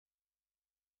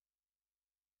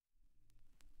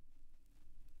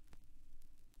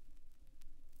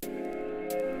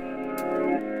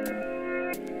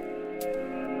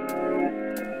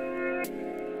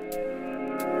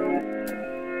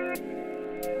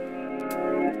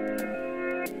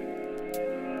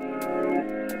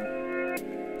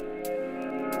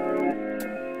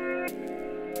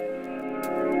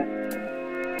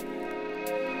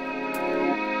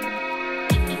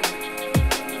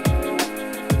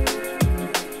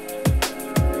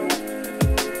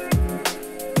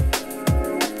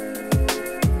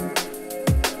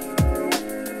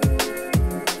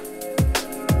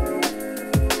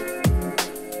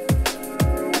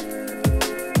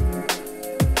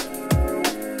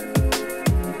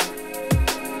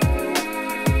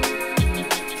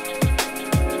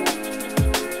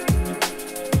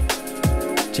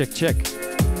check.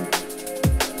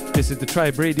 This is the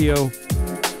Tribe Radio.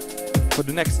 For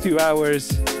the next 2 hours,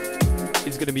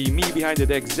 it's gonna be me behind the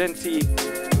deck, Zenti,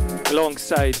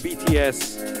 alongside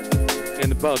BTS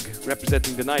and Bug,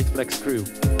 representing the Nightflex crew.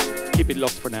 Keep it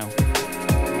locked for now.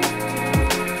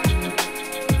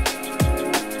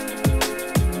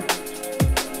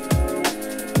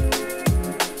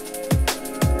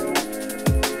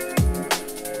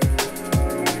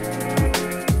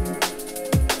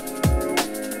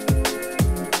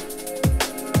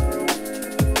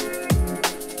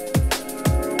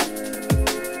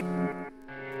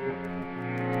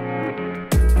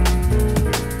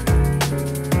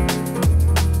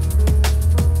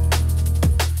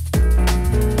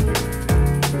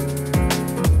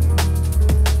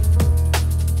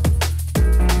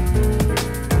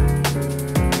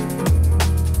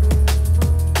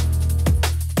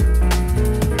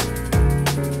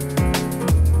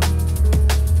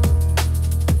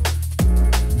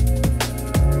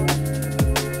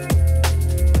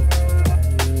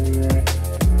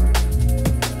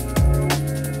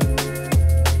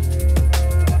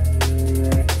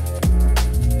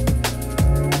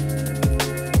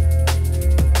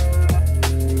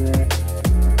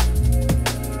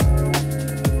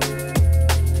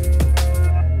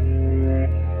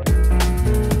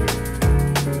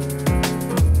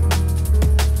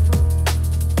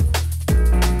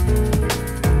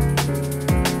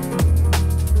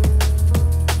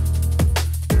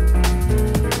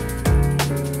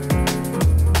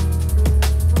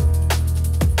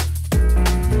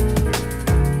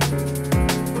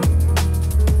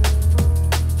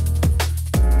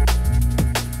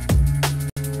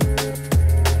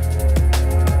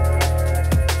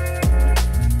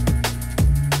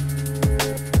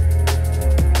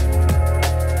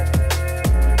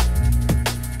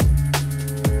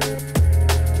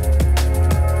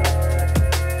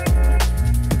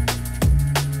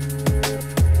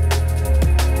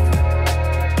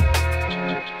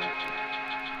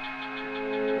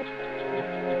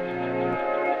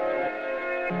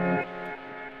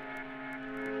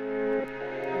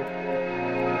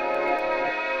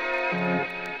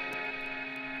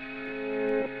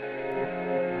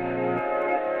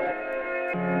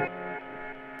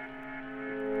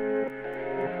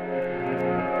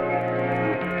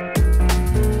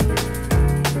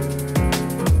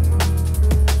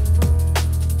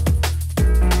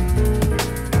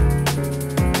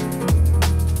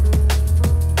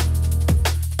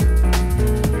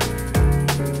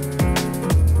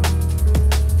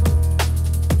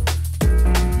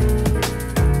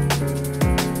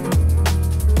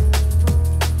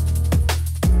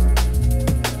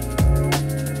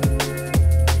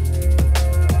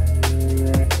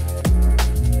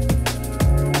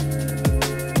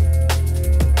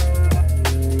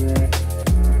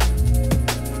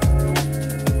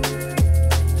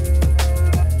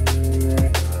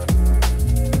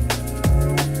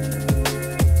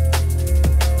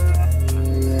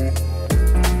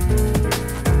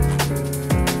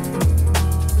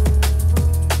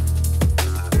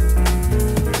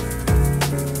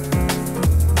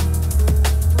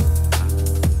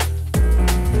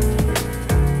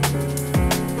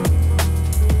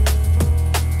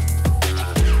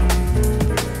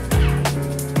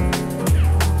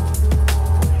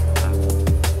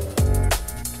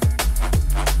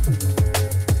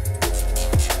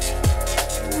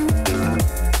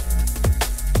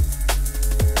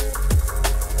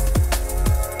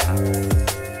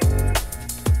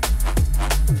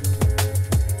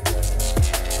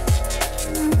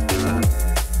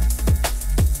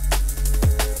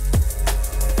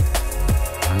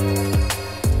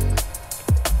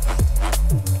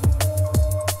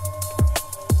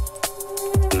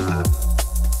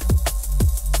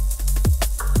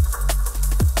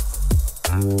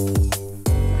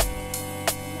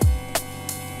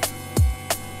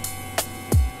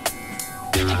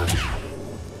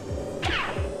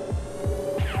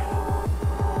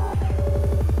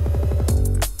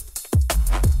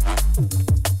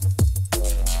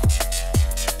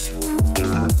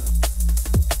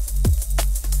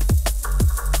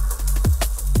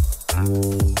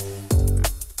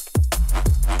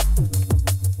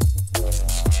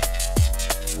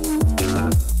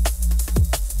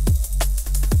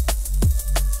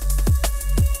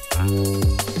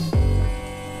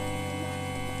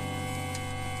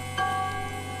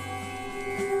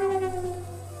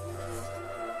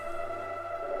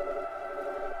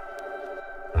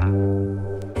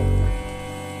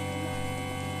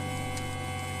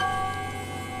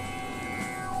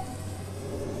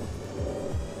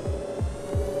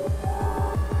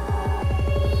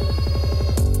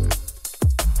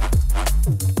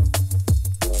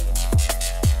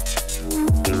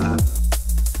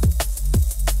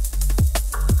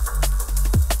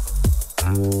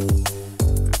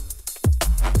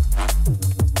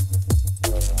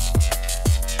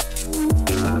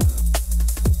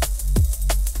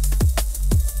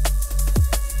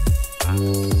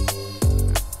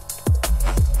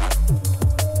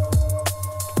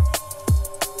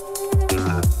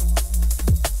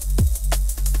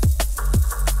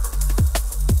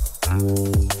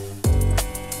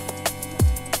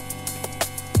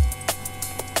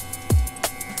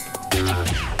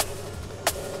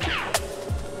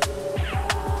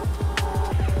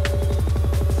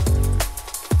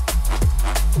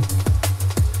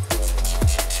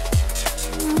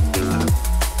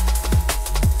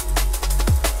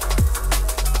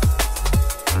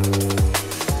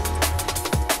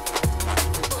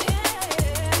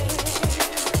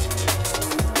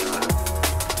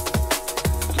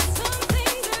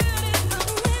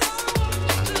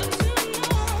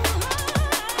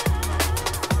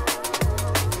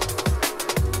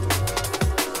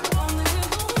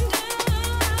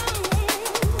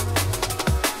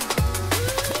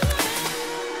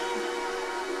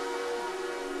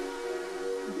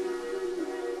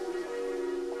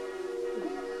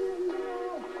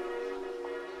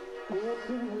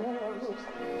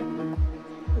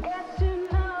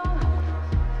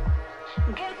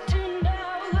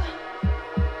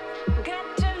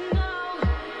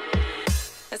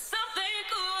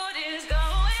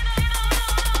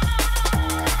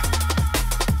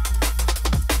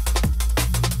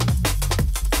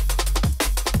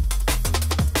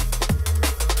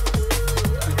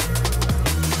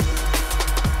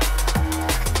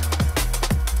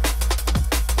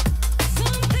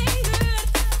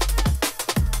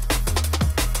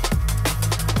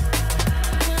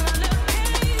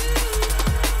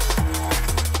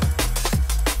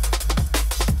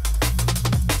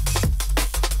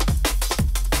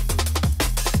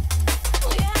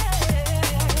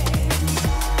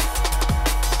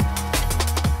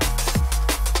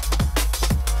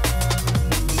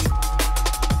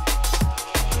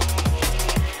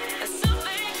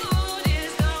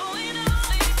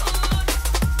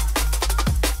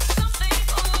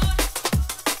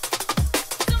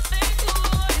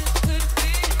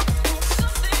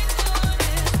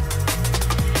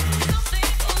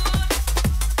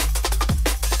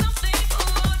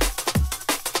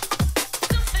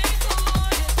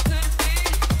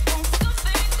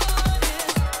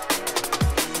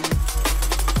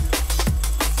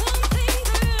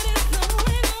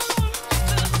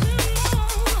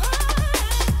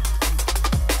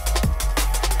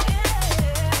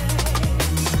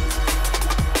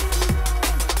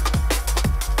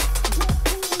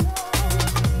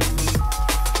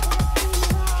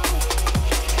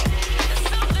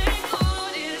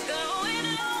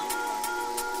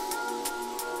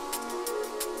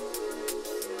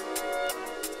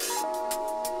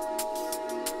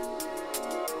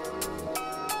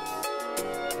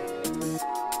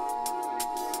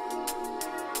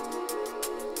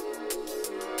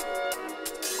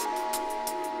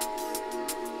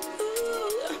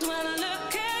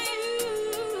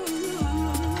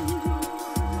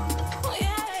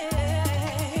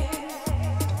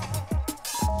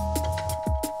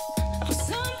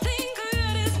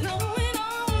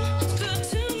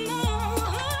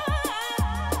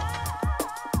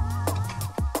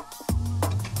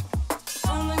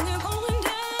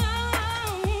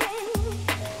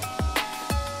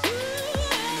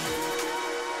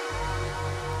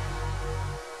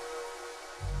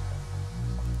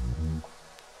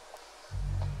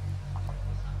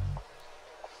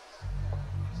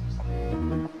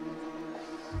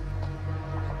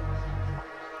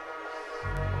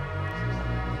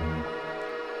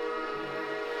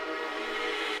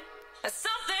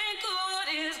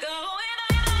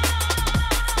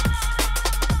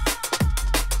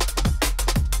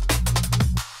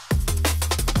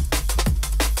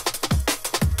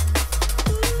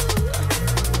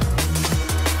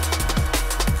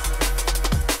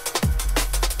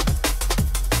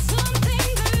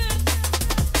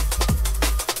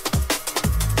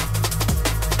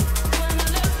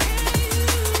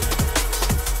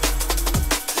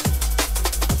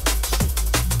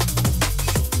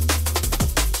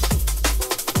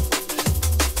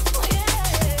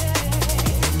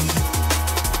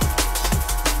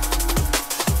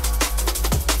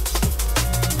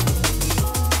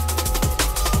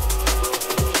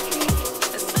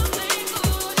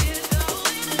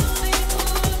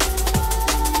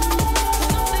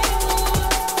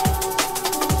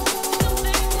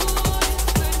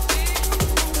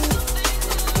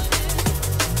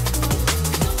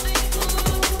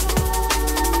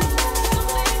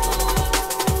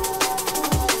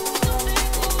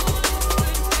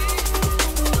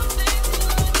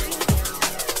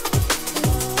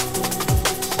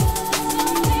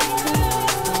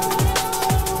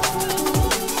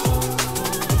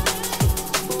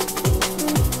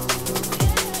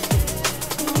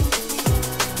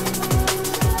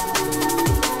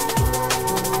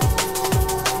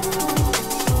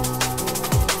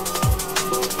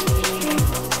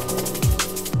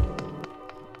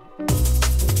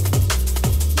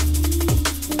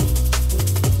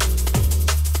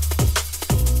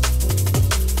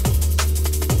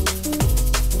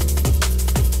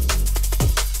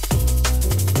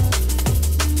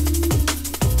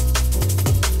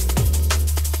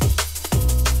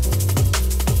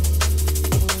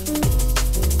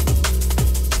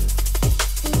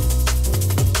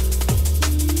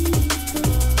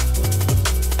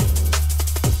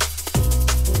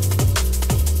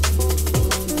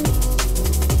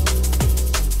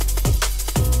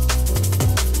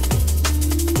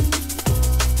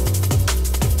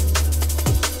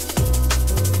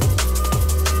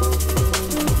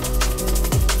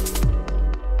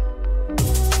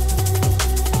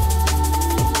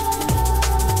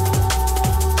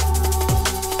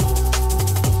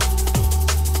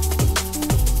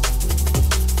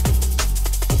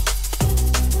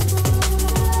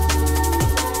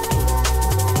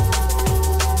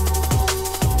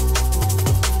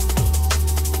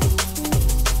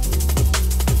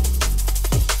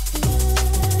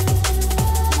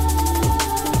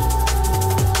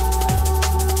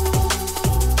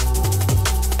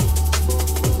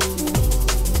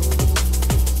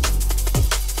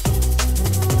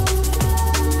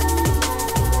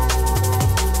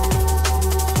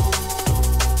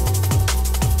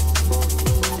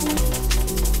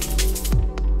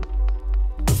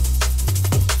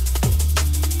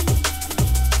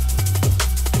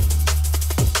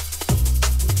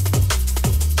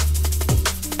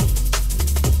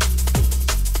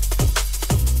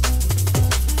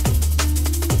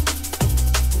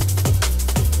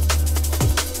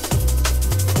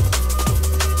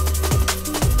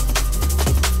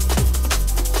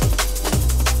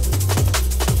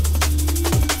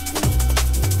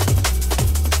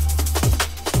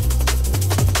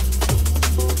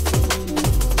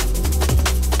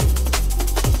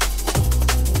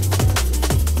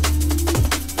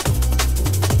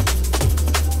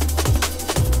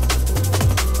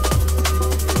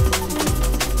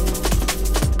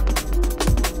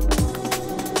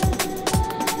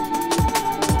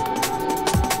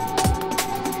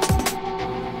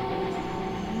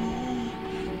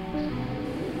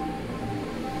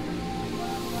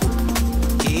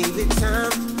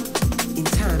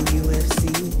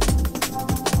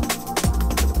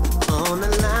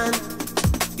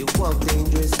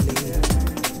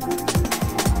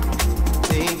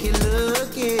 think you're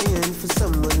looking for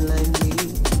someone like me.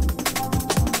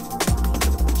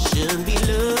 Shouldn't be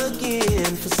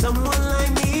looking for someone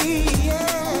like me.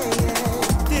 Yeah,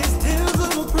 yeah. This tales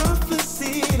of a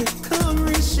prophecy to come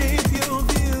reshape your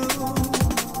view.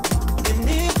 And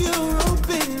if you're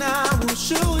open, I will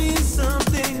show you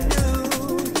something new.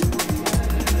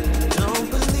 Don't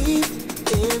believe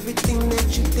everything that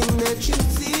you think that you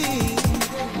see.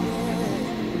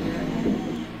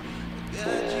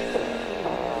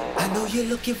 I know you're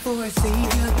looking for a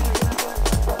savior,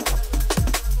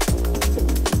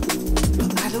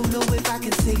 but I don't know if I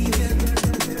can save you.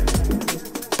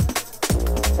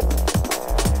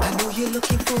 I know you're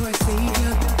looking for a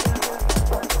savior,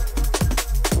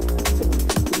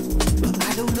 but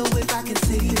I don't know if I can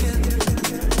save you.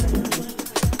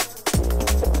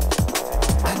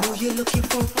 I know you're looking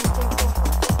for.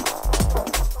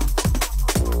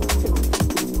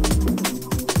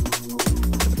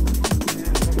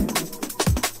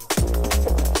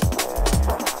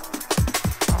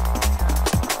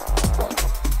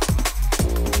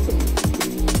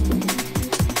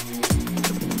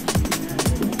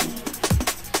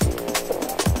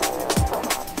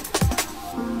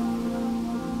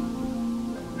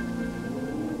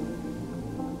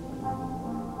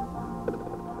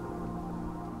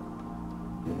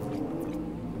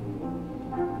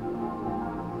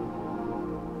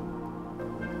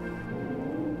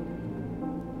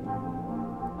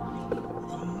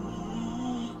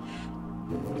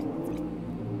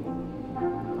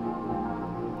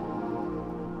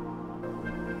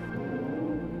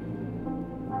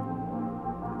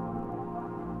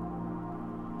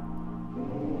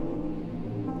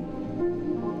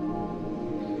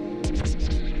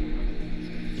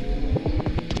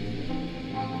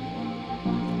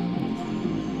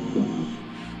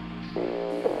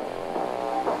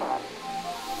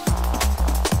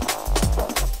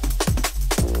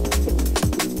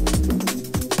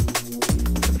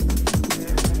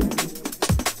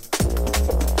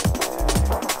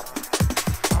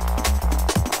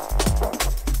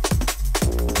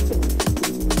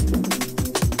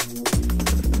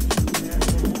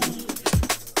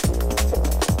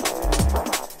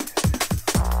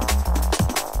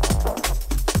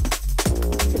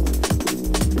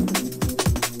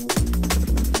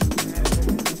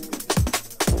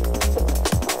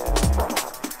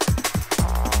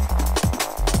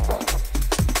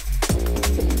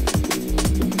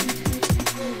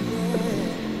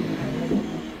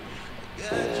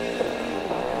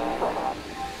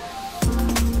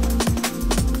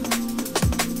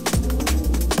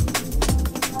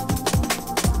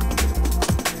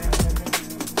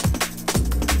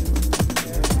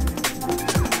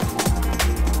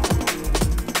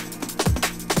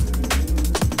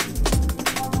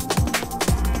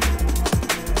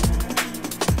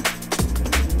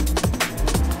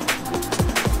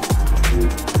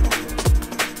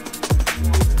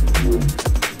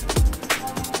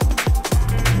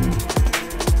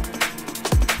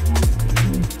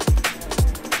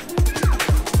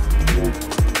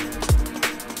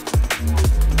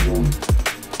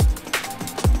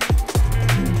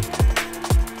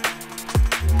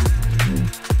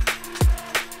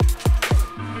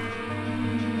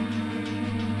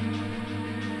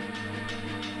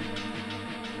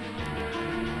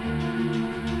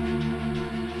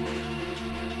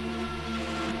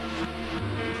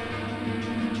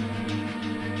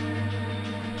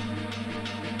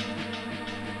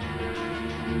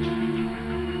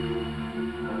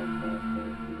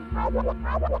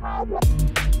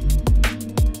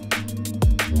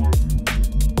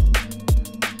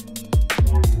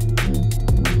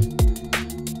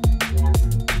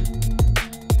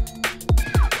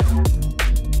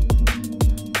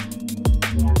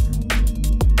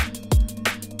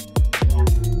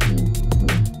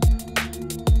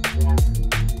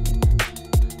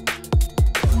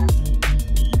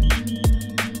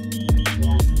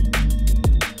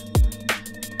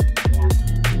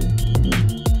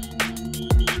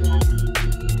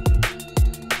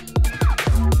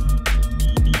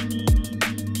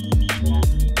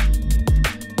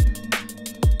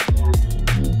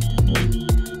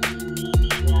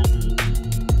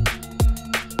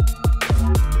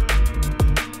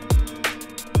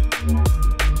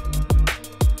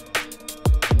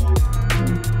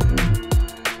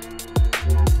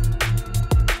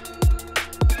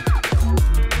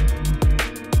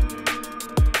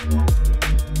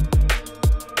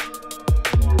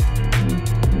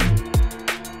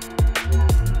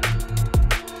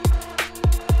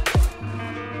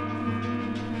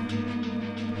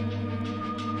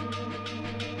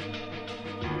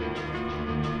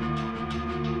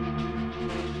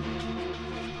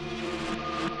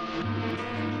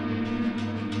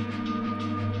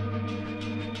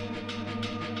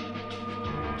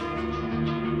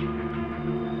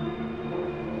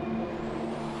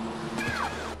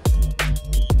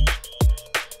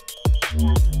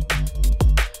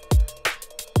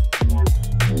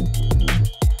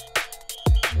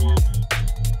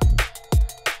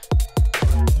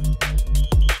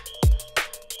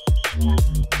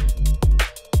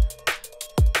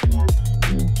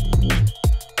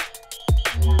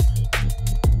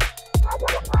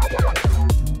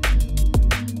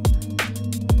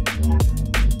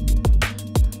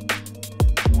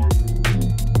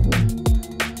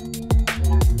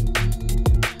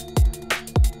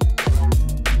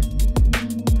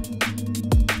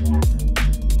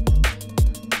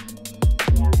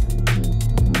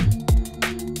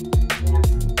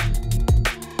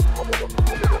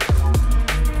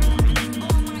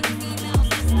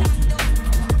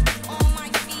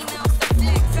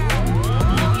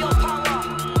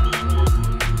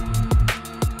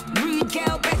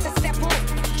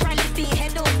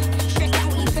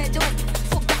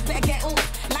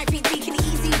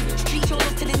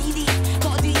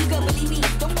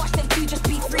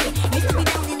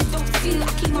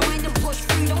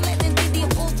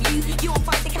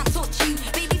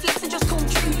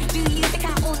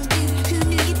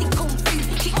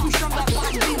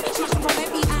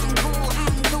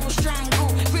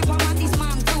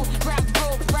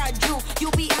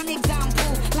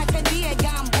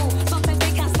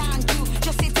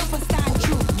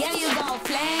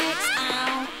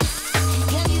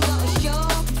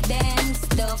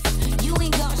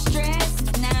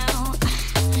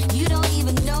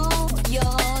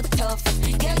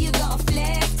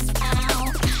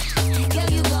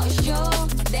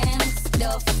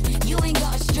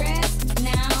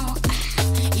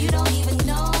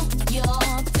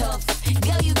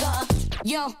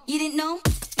 Yo, you didn't know?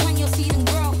 Plant your seed and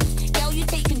grow. Girl, you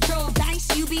take control.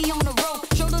 Dice, you be on the road.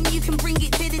 Show them you can bring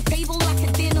it to the table like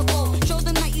a dinner bowl. Show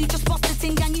them that you just bust the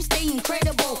thing and you stay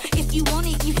incredible. If you want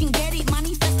it, you can get it.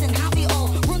 Manifest and have it all.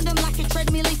 Run them like a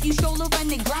treadmill if you show love and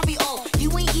they grab it all.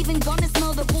 You ain't even gonna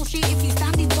smell the bullshit if you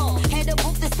standing tall. Head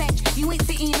above the sedge. You ain't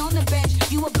sitting on the bench.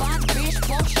 You a bad bitch,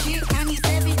 bullshit, and it's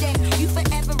evident. You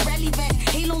forever relevant.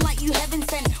 Halo like you heaven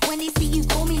sent. When they see you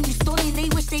coming, you stunning. They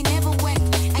wish they never went.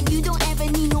 And you don't ever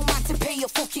need no man to pay your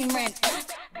fucking rent.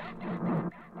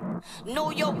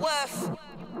 Know your worth.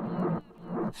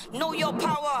 Know your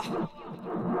power.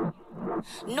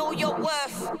 Know your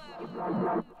worth.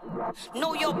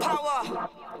 Know your power.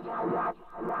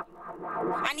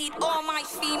 I need all my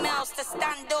females to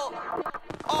stand up.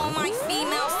 All my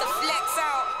females to flex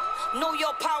out. Know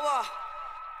your power.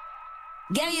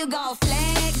 Girl, you gotta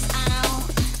flex out.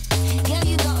 Girl,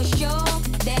 you gotta show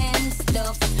them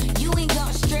stuff. You ain't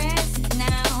gotta stress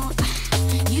now.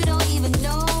 You don't even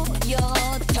know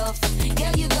you're tough.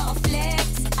 Girl, you gotta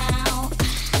flex out.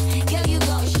 Girl, you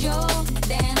gotta show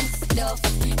them stuff.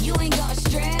 You ain't gotta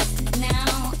stress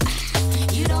now.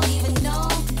 You don't even know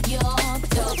you're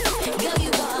tough. Girl,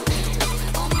 you gotta.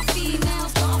 All my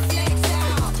females gotta flex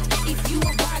out. If you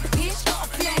a bad bitch, gotta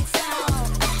flex out.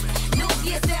 Look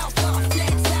yourself, gotta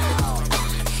flex out.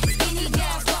 Skinny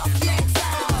girls gotta flex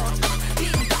out.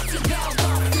 Big body girl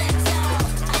gotta flex out.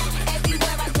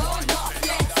 Everywhere I go, gotta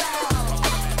flex out.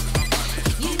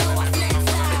 You know I flex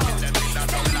out.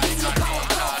 Celebrate power,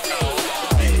 gotta flex out.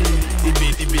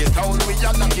 The bass town, we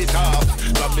a knock it off.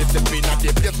 From me stepping at the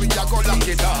place, we a go lock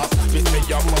it off. Me say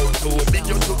your mouth too big,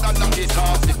 you shoulda knock it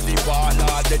off. This the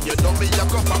baller, then you know me a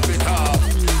go pop it off.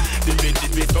 The bass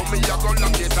town, me a go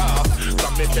lock it off.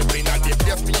 From me stepping at the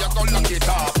place, me a go lock it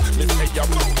off. Me say your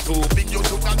mouth too big, you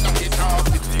shoulda knock it off.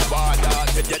 This the baller,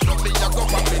 then you know me a go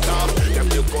pop it off. Them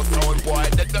you go sound boy,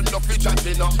 they don't know fi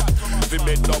chatting up. Fi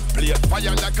make up plate,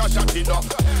 fire like a shotting up.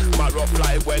 Marrow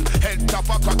fly well, head top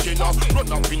a cracking up.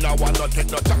 Run up in a one, not take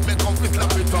no chop, me come fi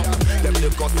slap it up. Them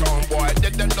you go sound boy, they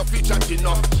don't know fi chatting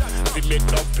up. Fi make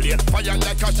up plate, fire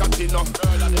like a shotting up.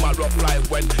 Marrow fly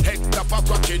well, head top a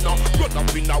cracking up. Run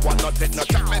up in a one, not take no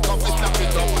chop, me come fi slap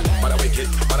it up. Man a wicked,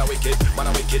 man a wicked, man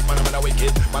a wicked, man a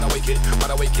wicked, man a wicked,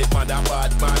 man a wicked, man a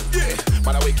bad man. Yeah,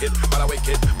 man a wicked, man a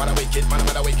wicked, man a wicked, man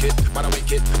a wicked, man a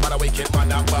wicked, man a wicked,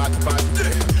 man a bad man.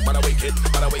 Yeah, man a wicked,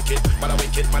 man a wicked, man a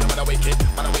wicked, man a wicked,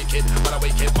 man a wicked, man a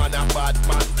wicked, man a bad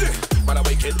man. Yeah, man a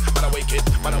wicked, man a wicked,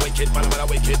 man a wicked, man a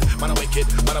wicked, man a wicked,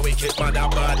 man a wicked, man a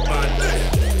bad man.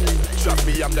 Trust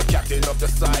me, I'm the captain of the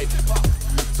side.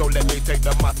 So let me take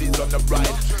the masses on the ride.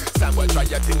 Samuel try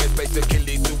your thing is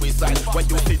basically suicide. When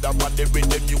you sit up on the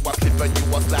rhythm, you are slip and you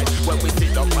are slide. When we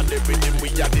sit up on the rhythm, we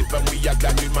are dip and we are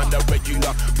glad we man the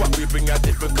regular. But we bring a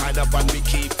different kind of fun, we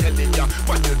keep telling ya.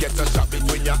 When you get a shot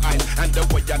between your eyes, and the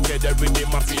way you get the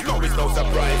rhythm, I feel no, it's no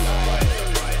surprise.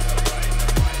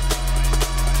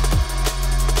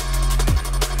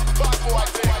 Bad boy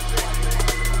thing.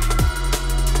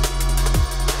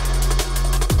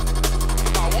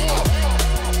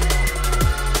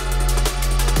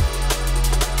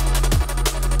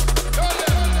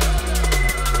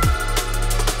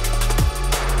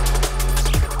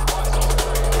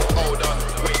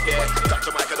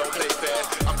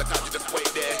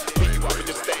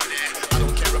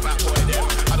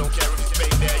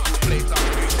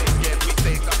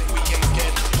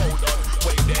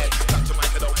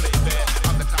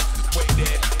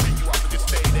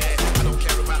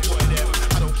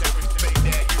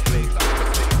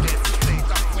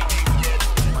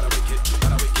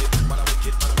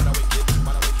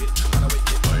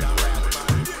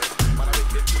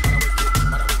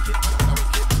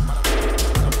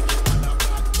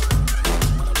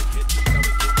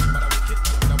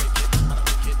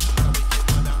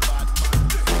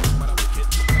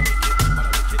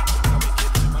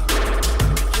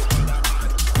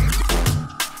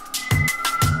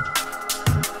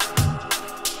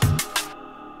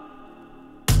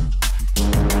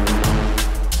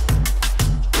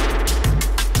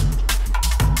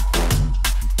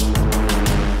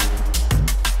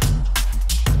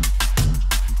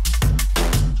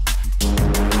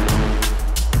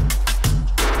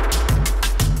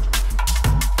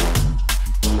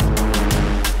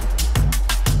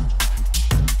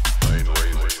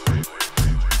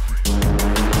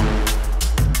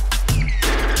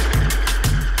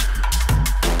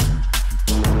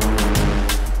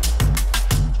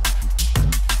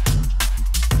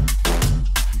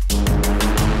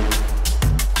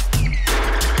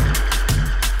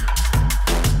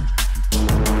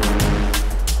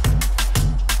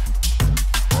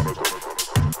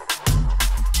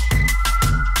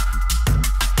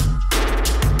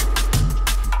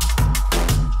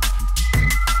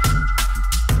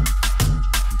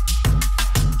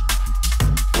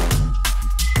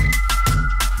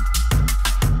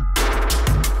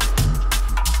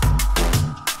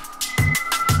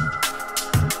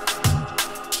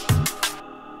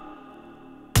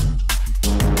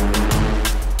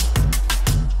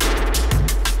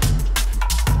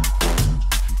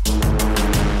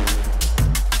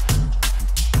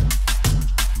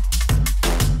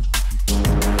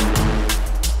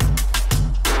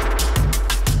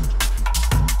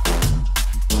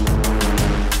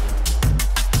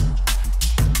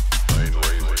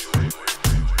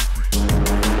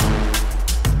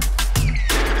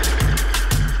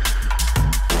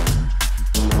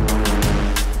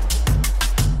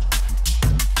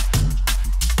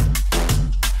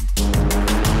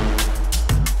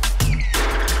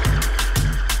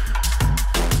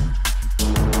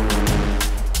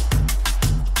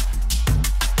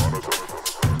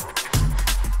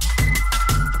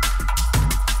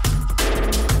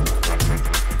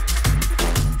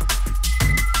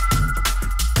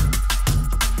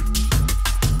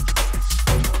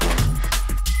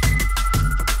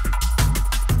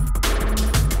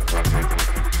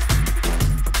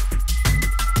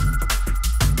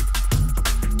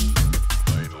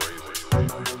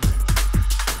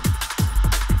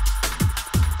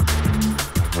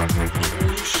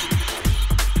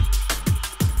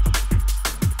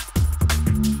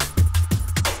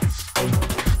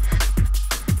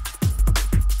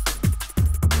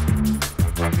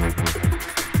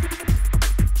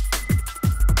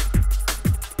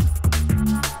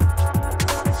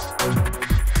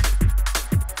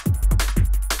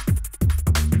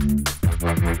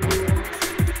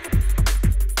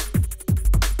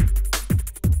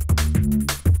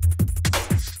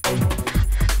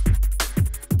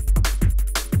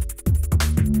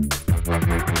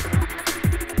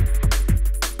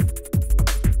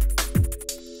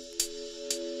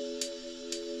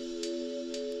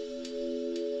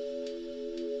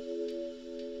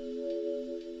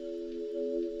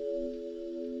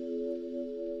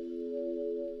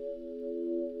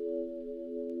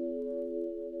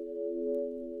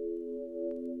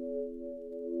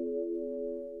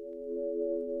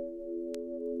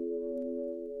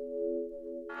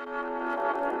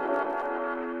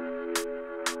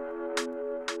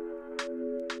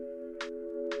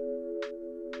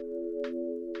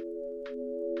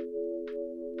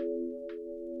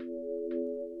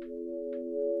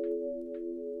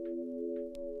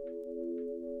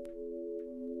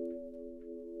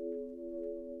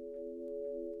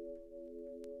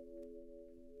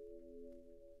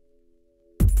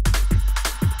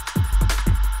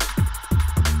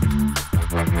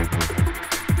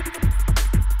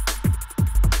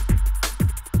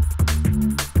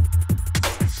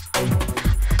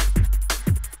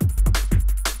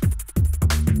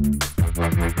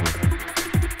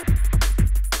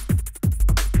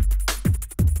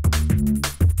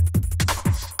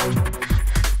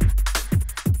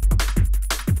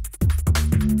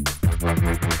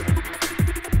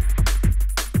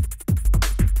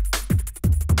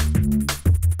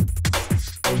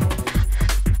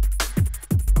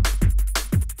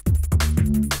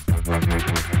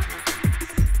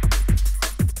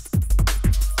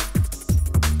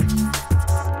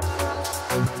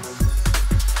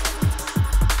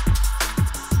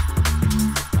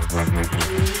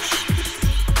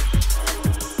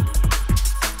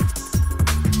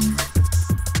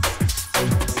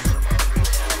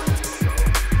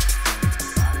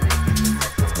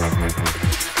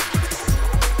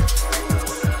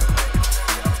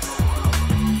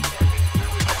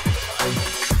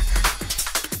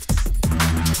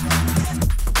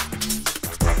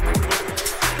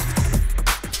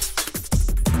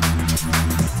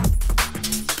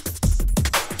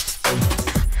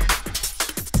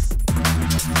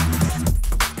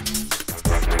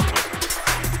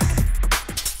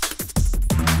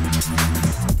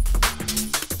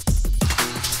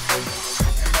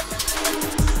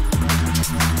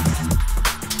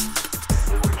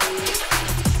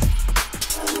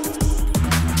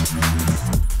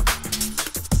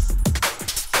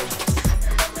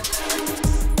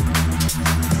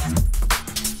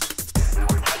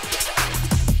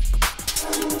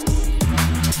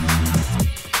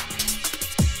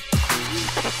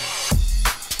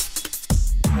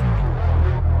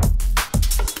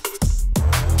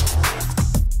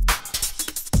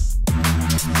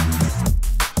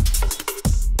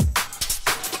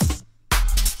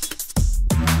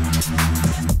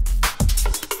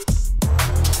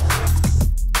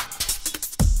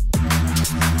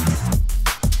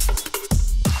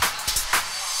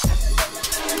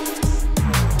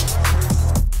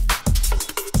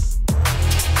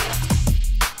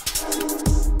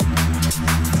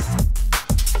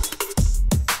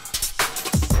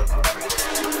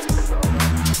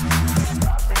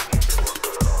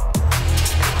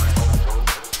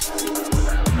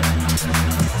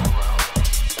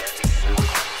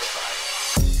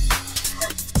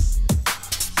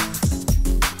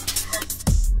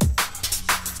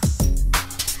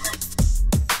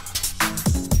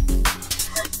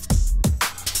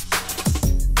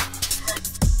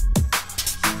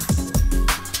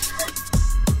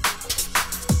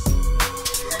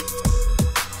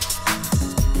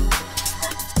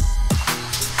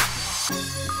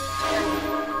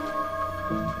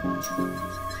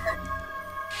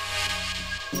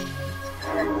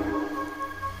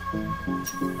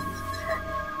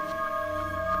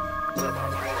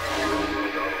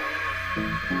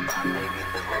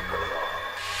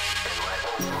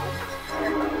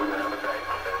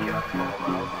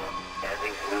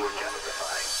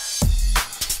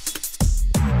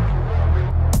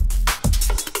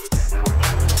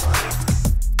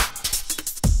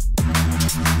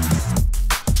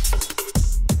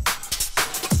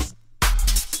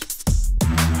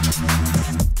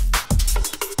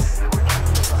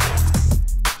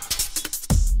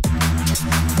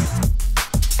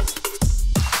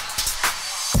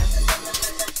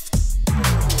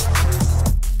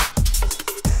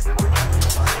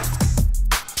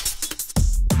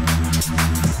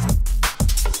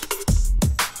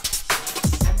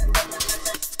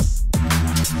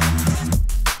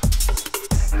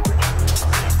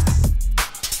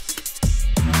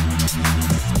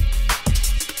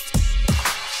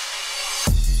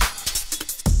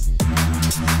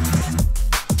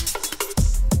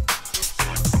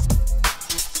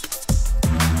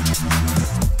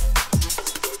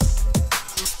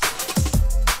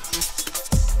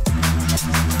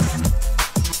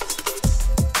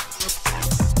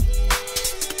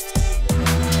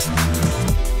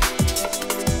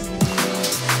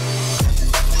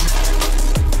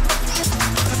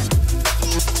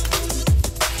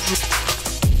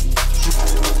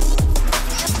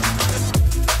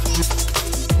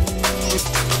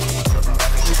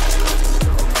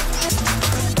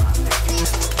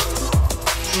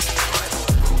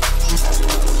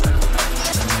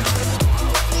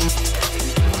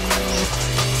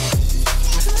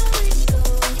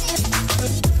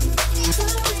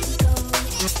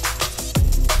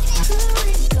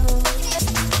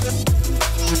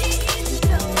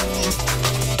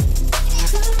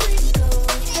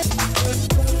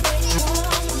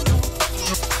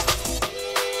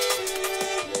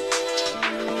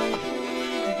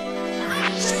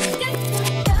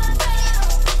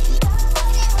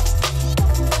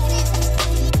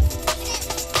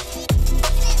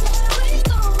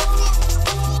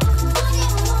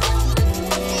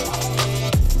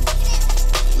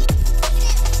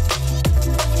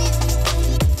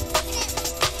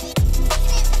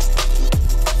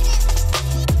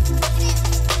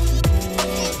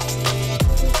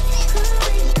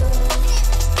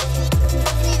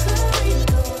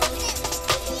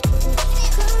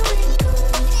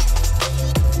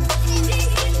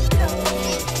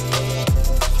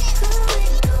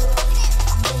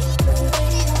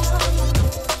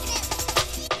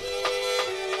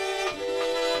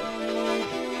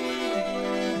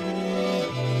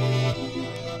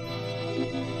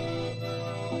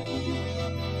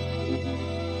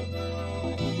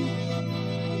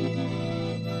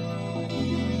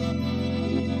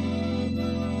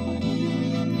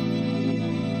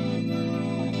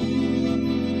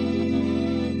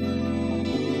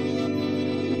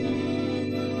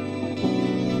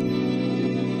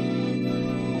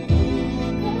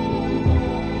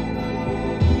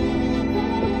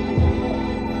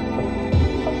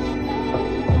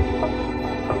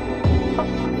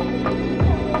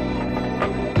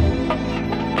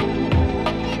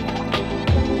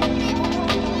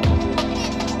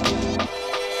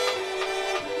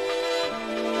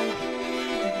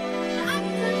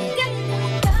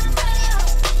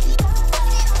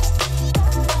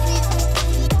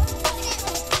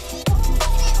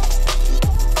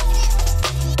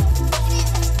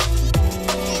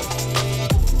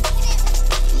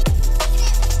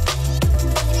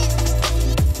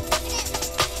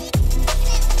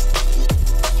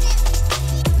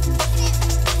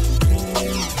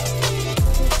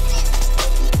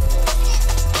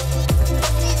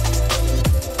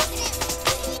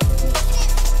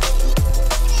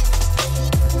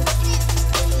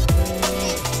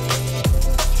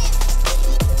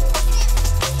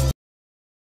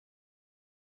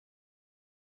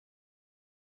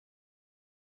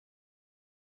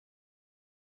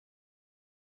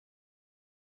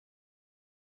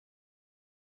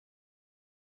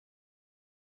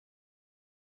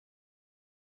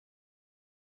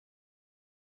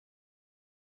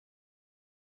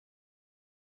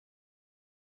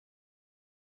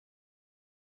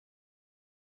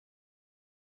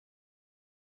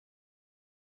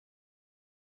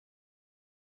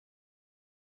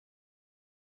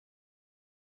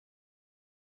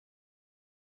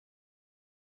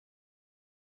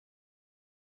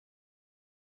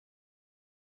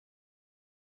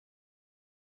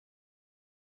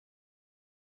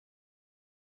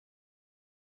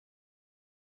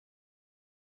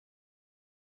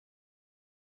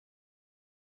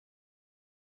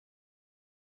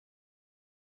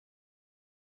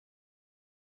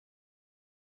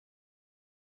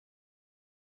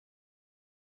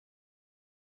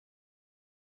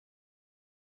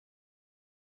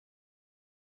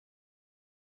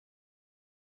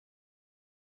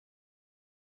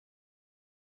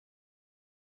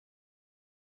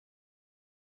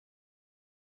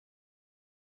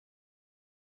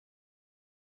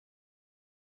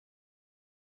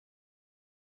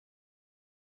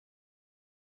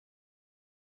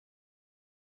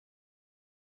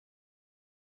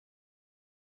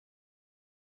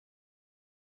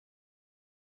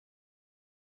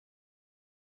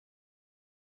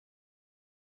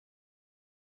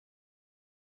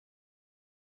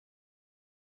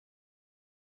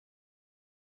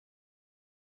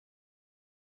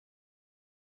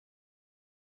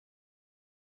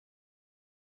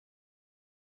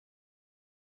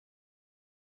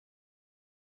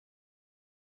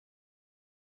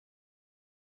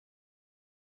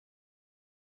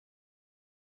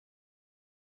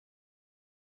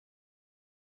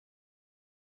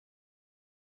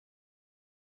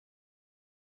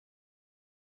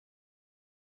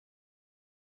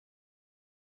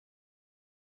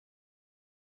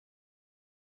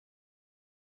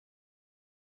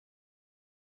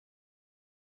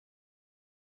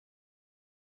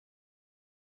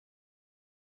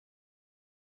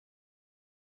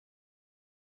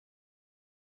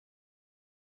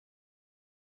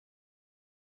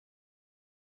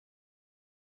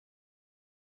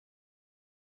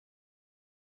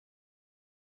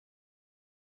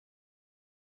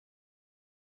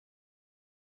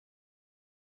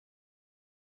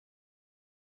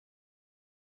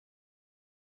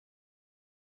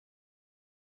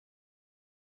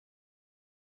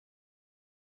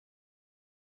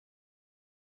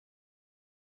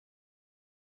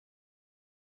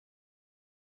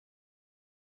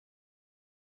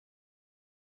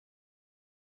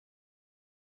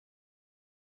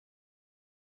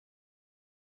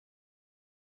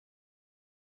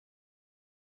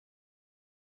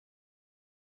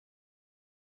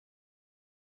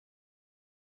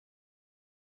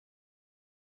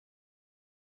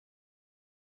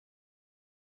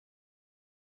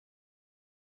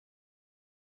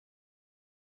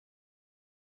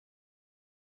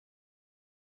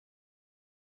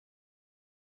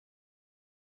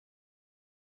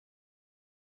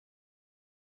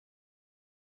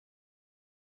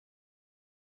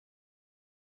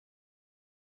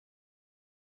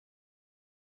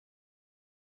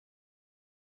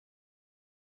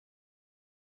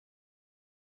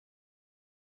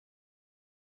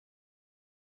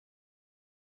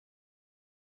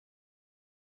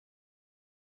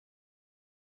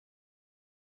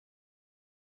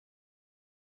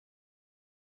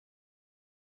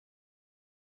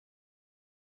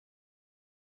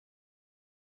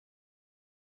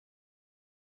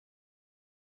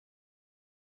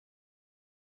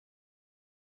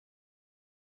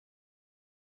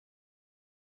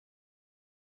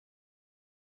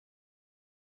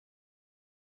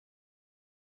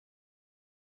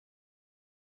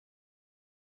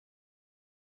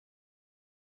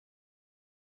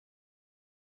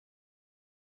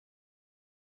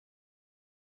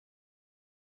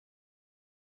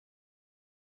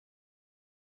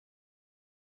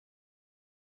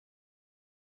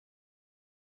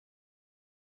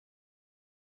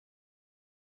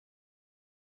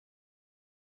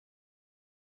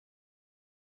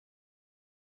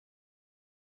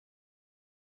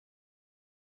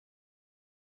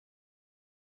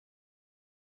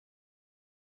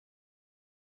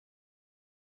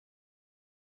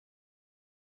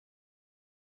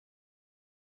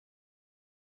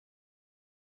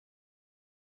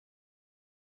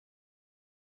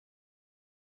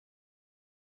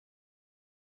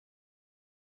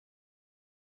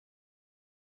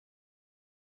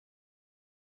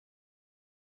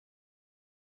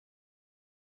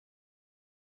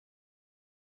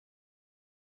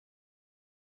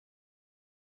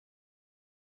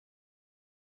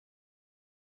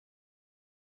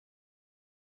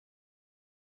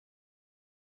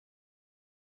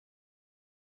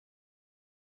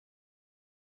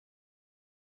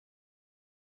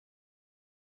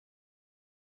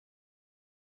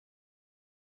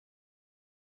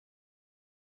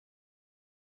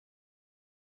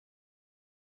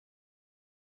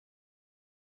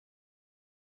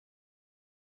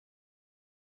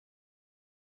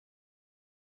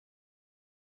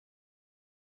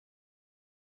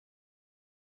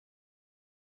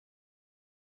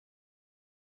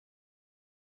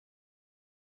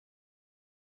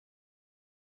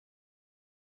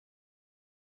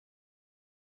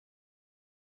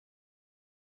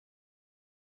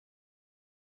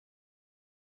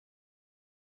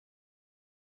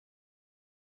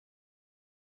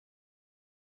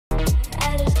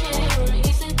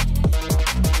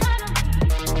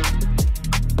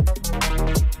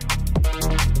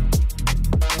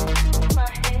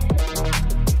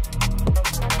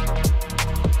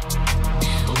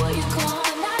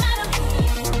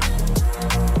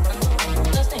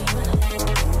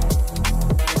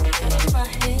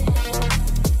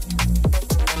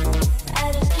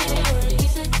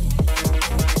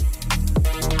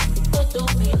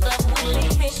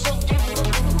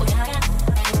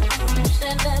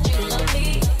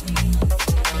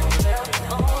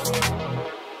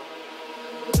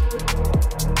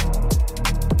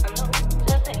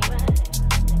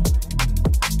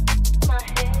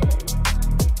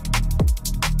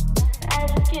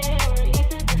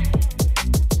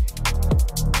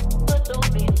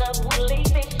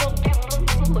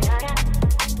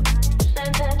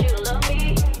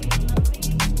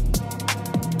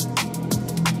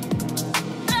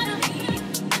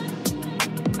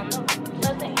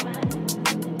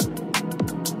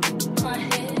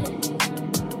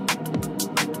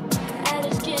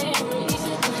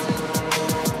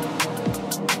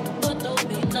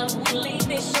 Love will leave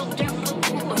me so down.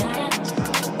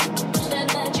 Said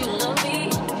that you love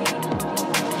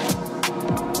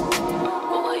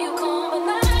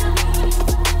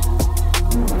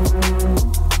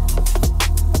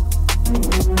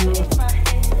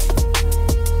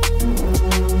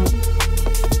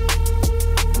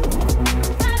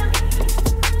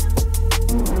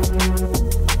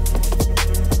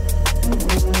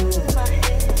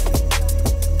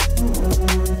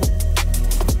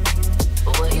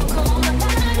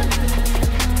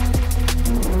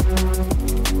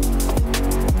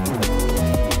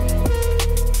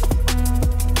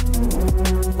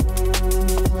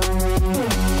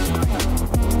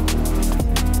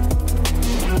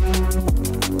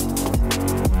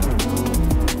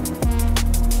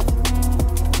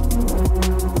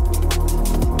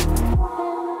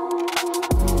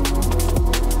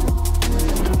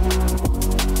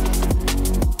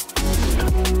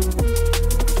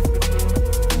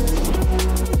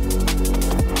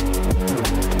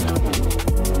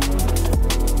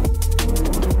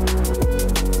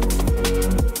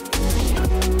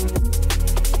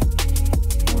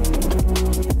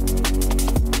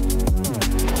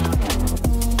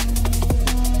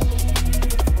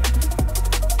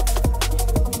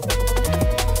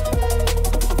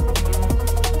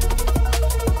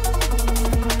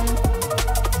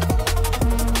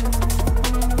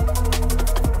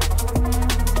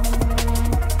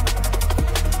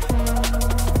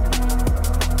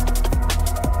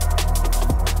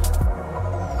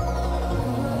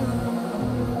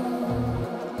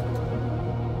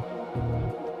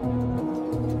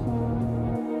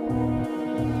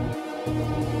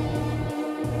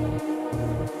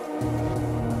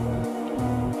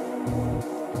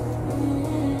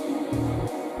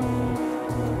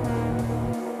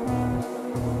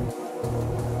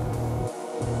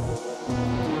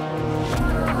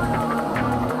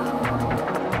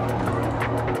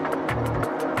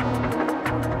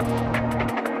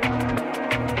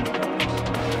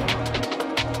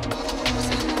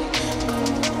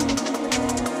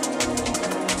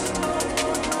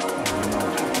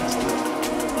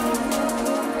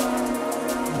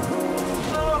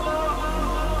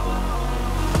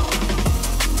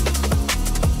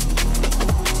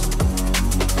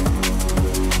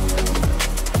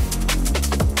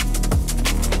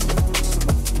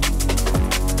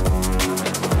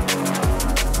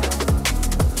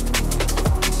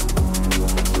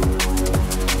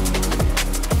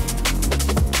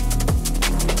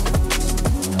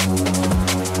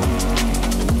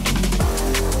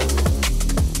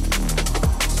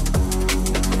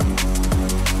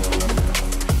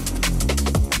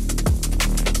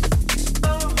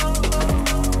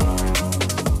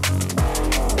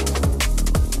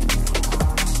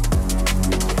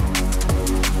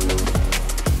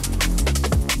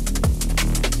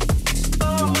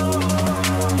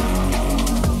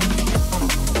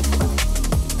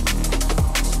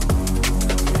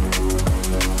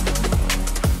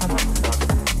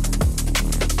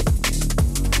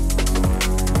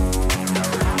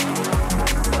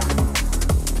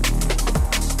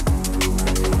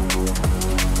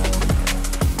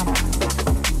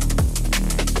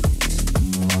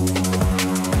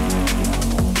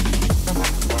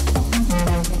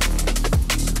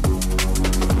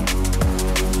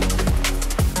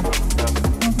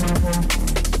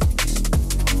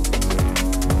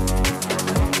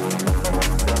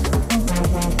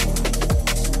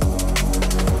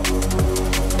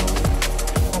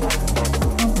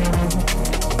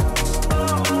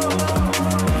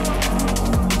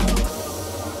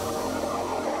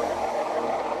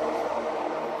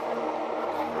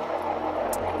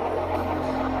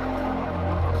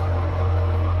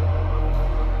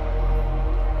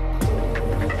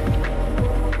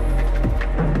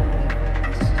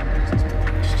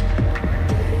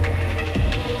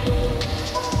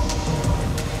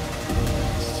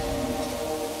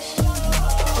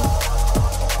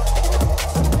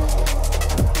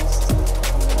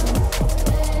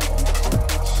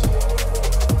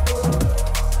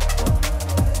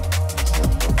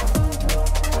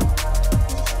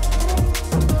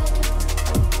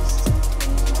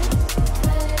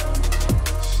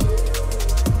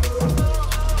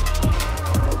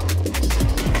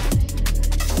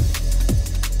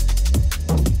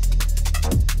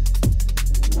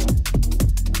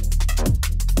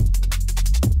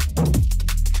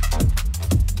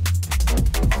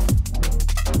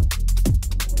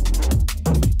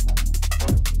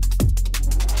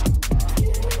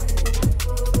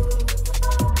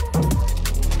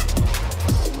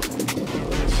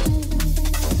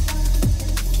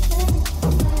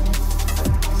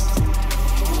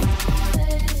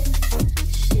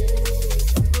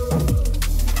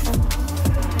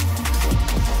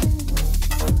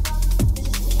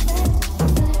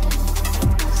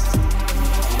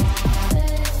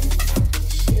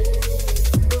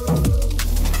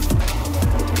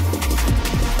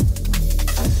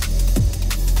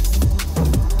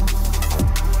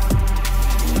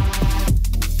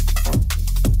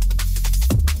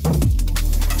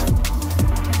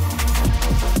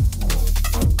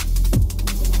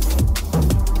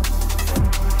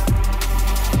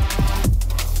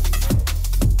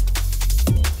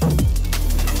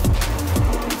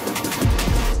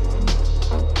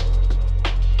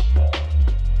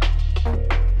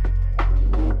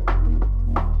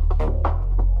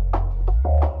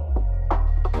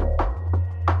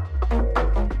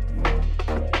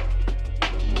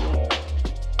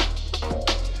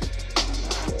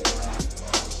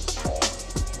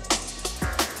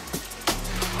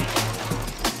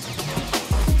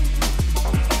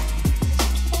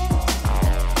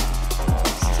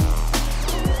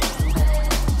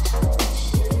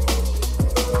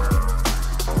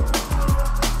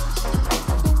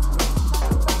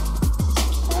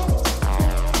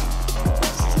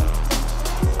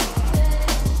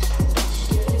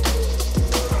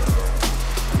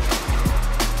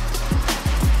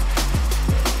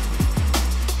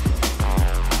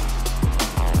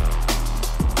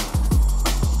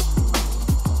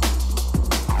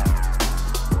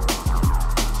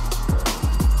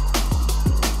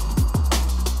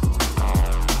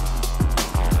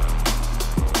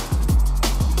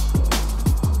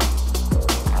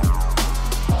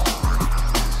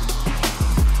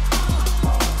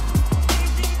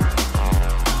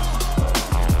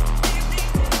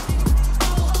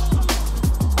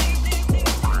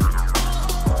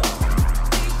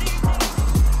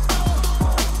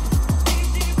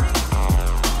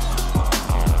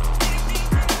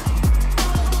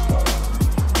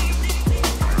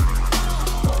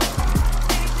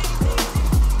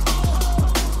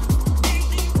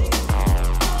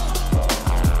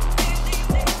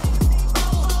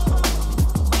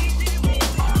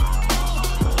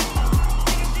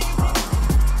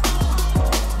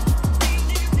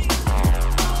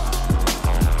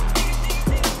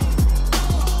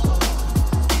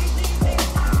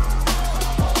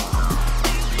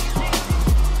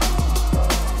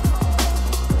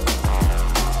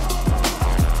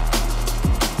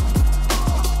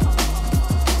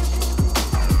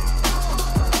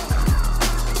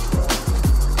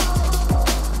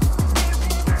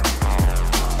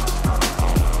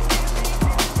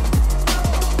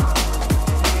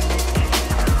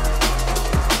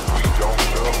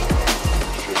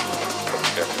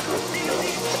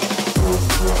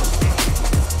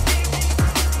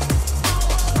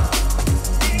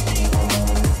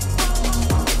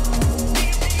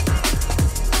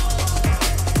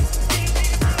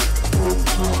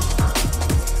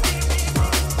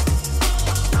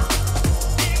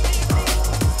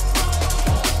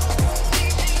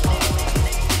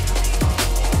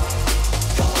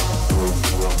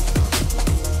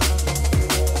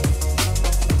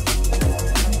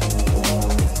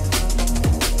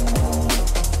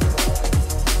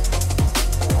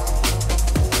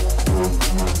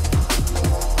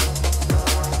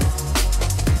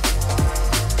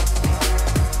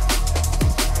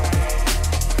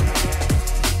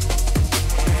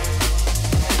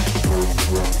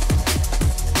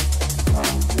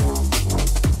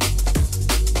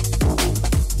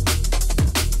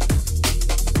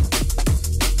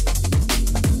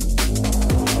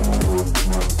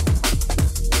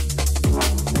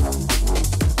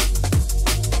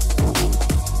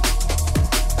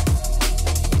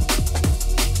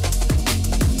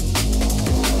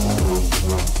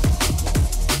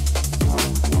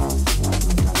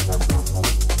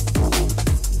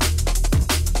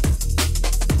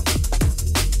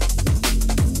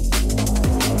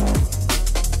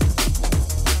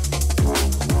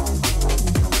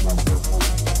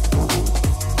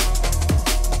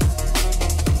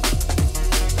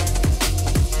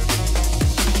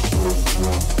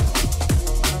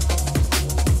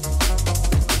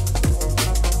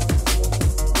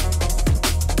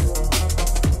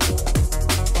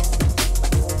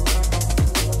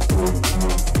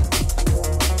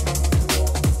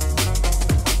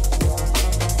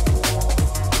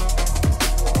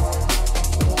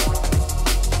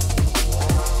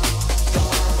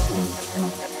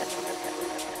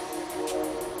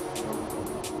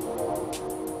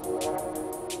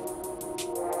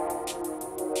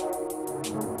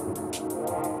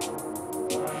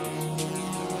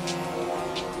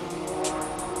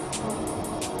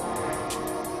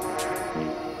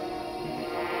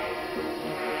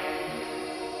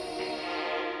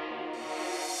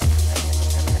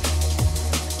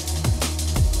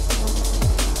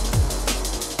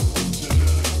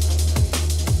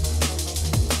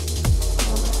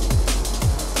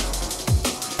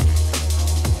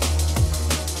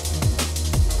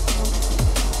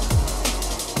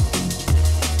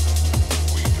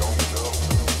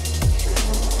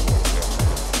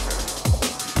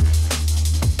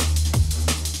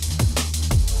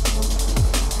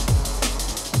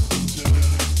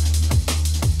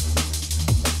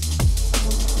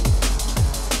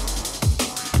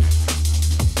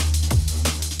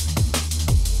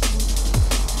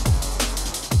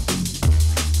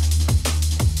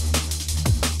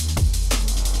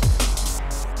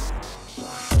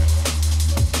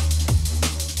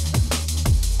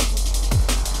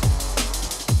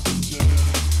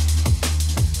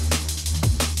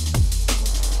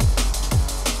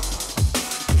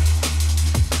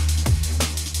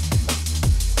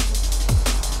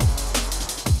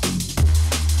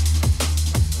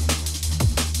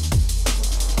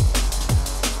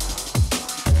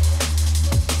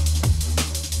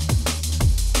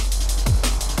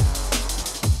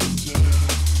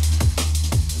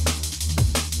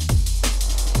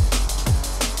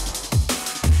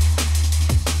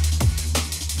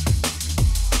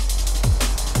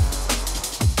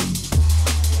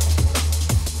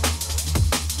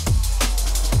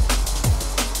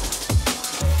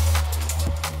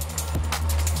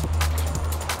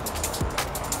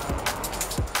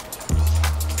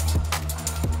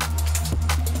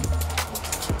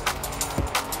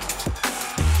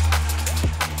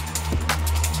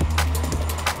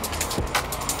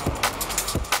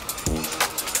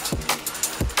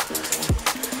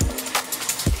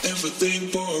Everything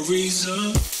for a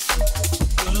reason.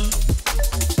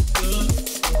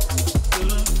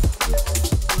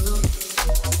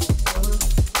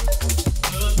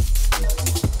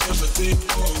 Everything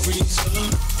for a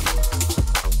reason.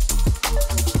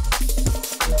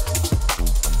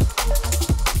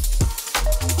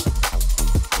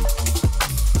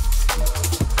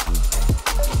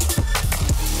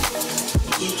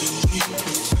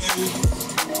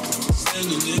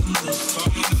 Standing in the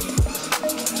fire,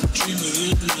 dreaming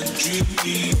in a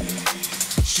dream,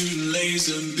 shooting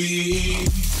laser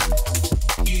beams.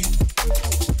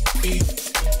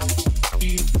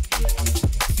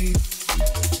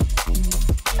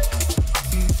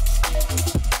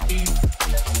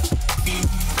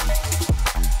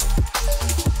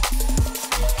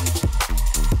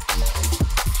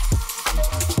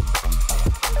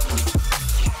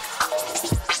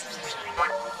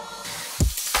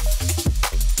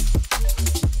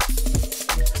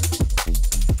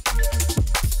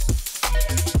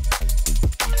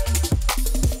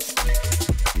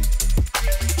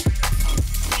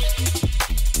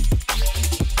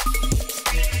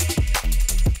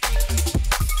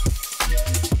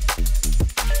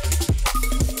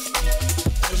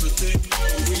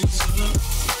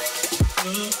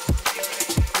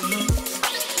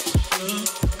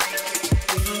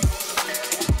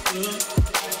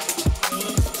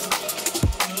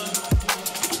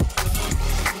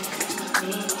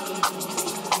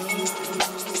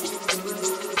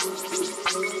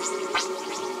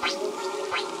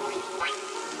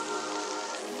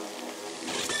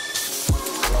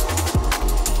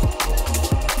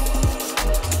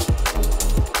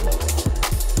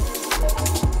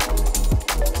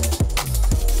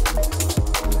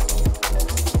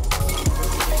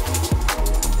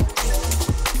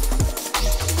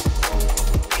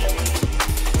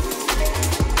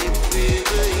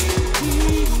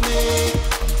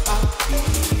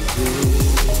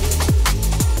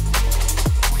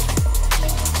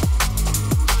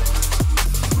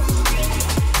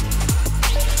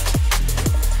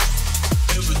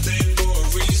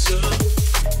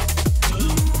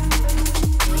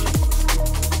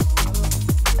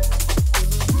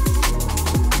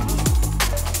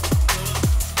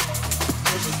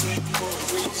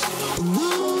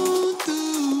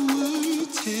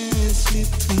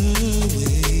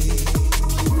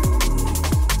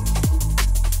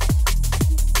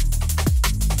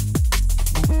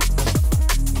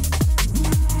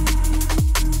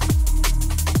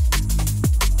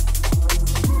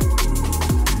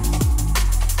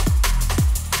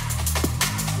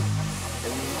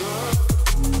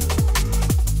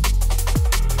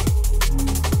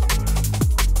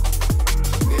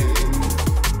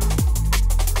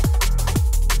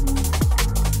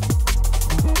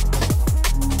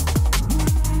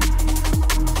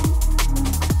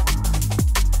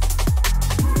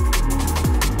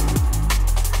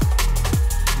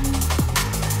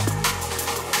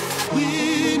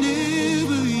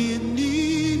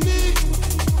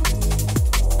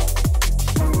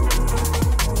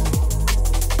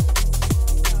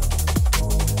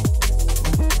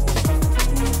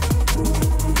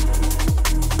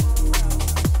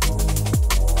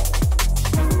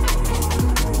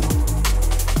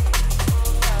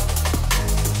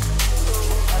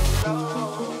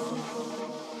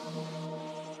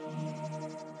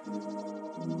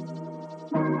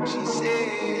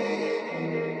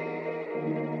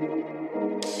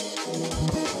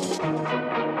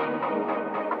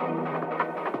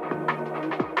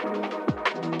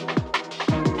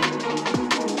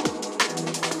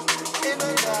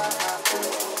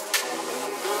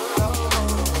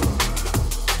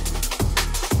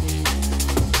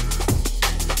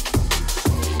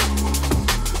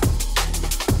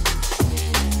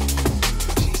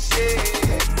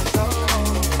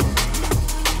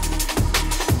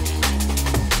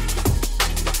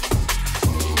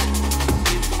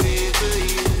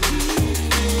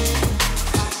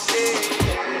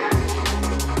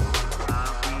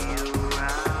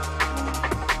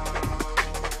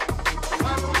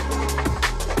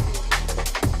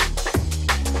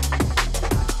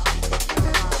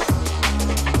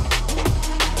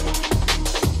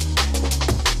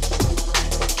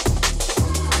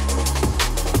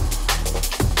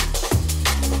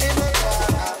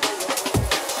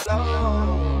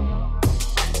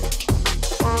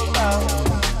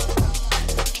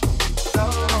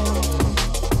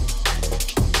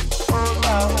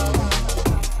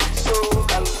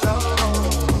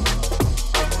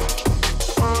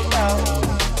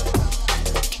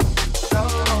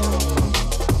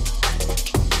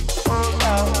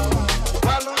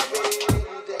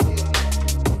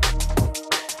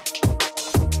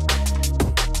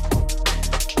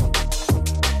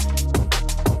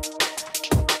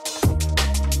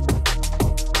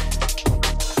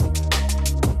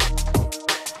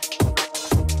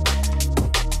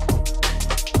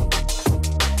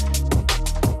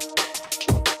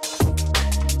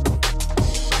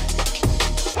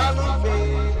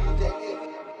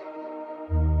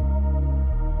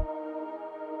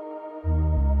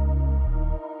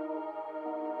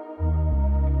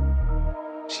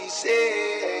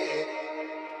 said,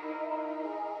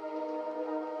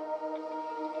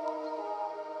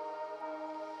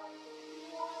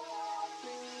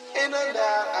 and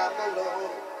now I'm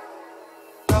alone.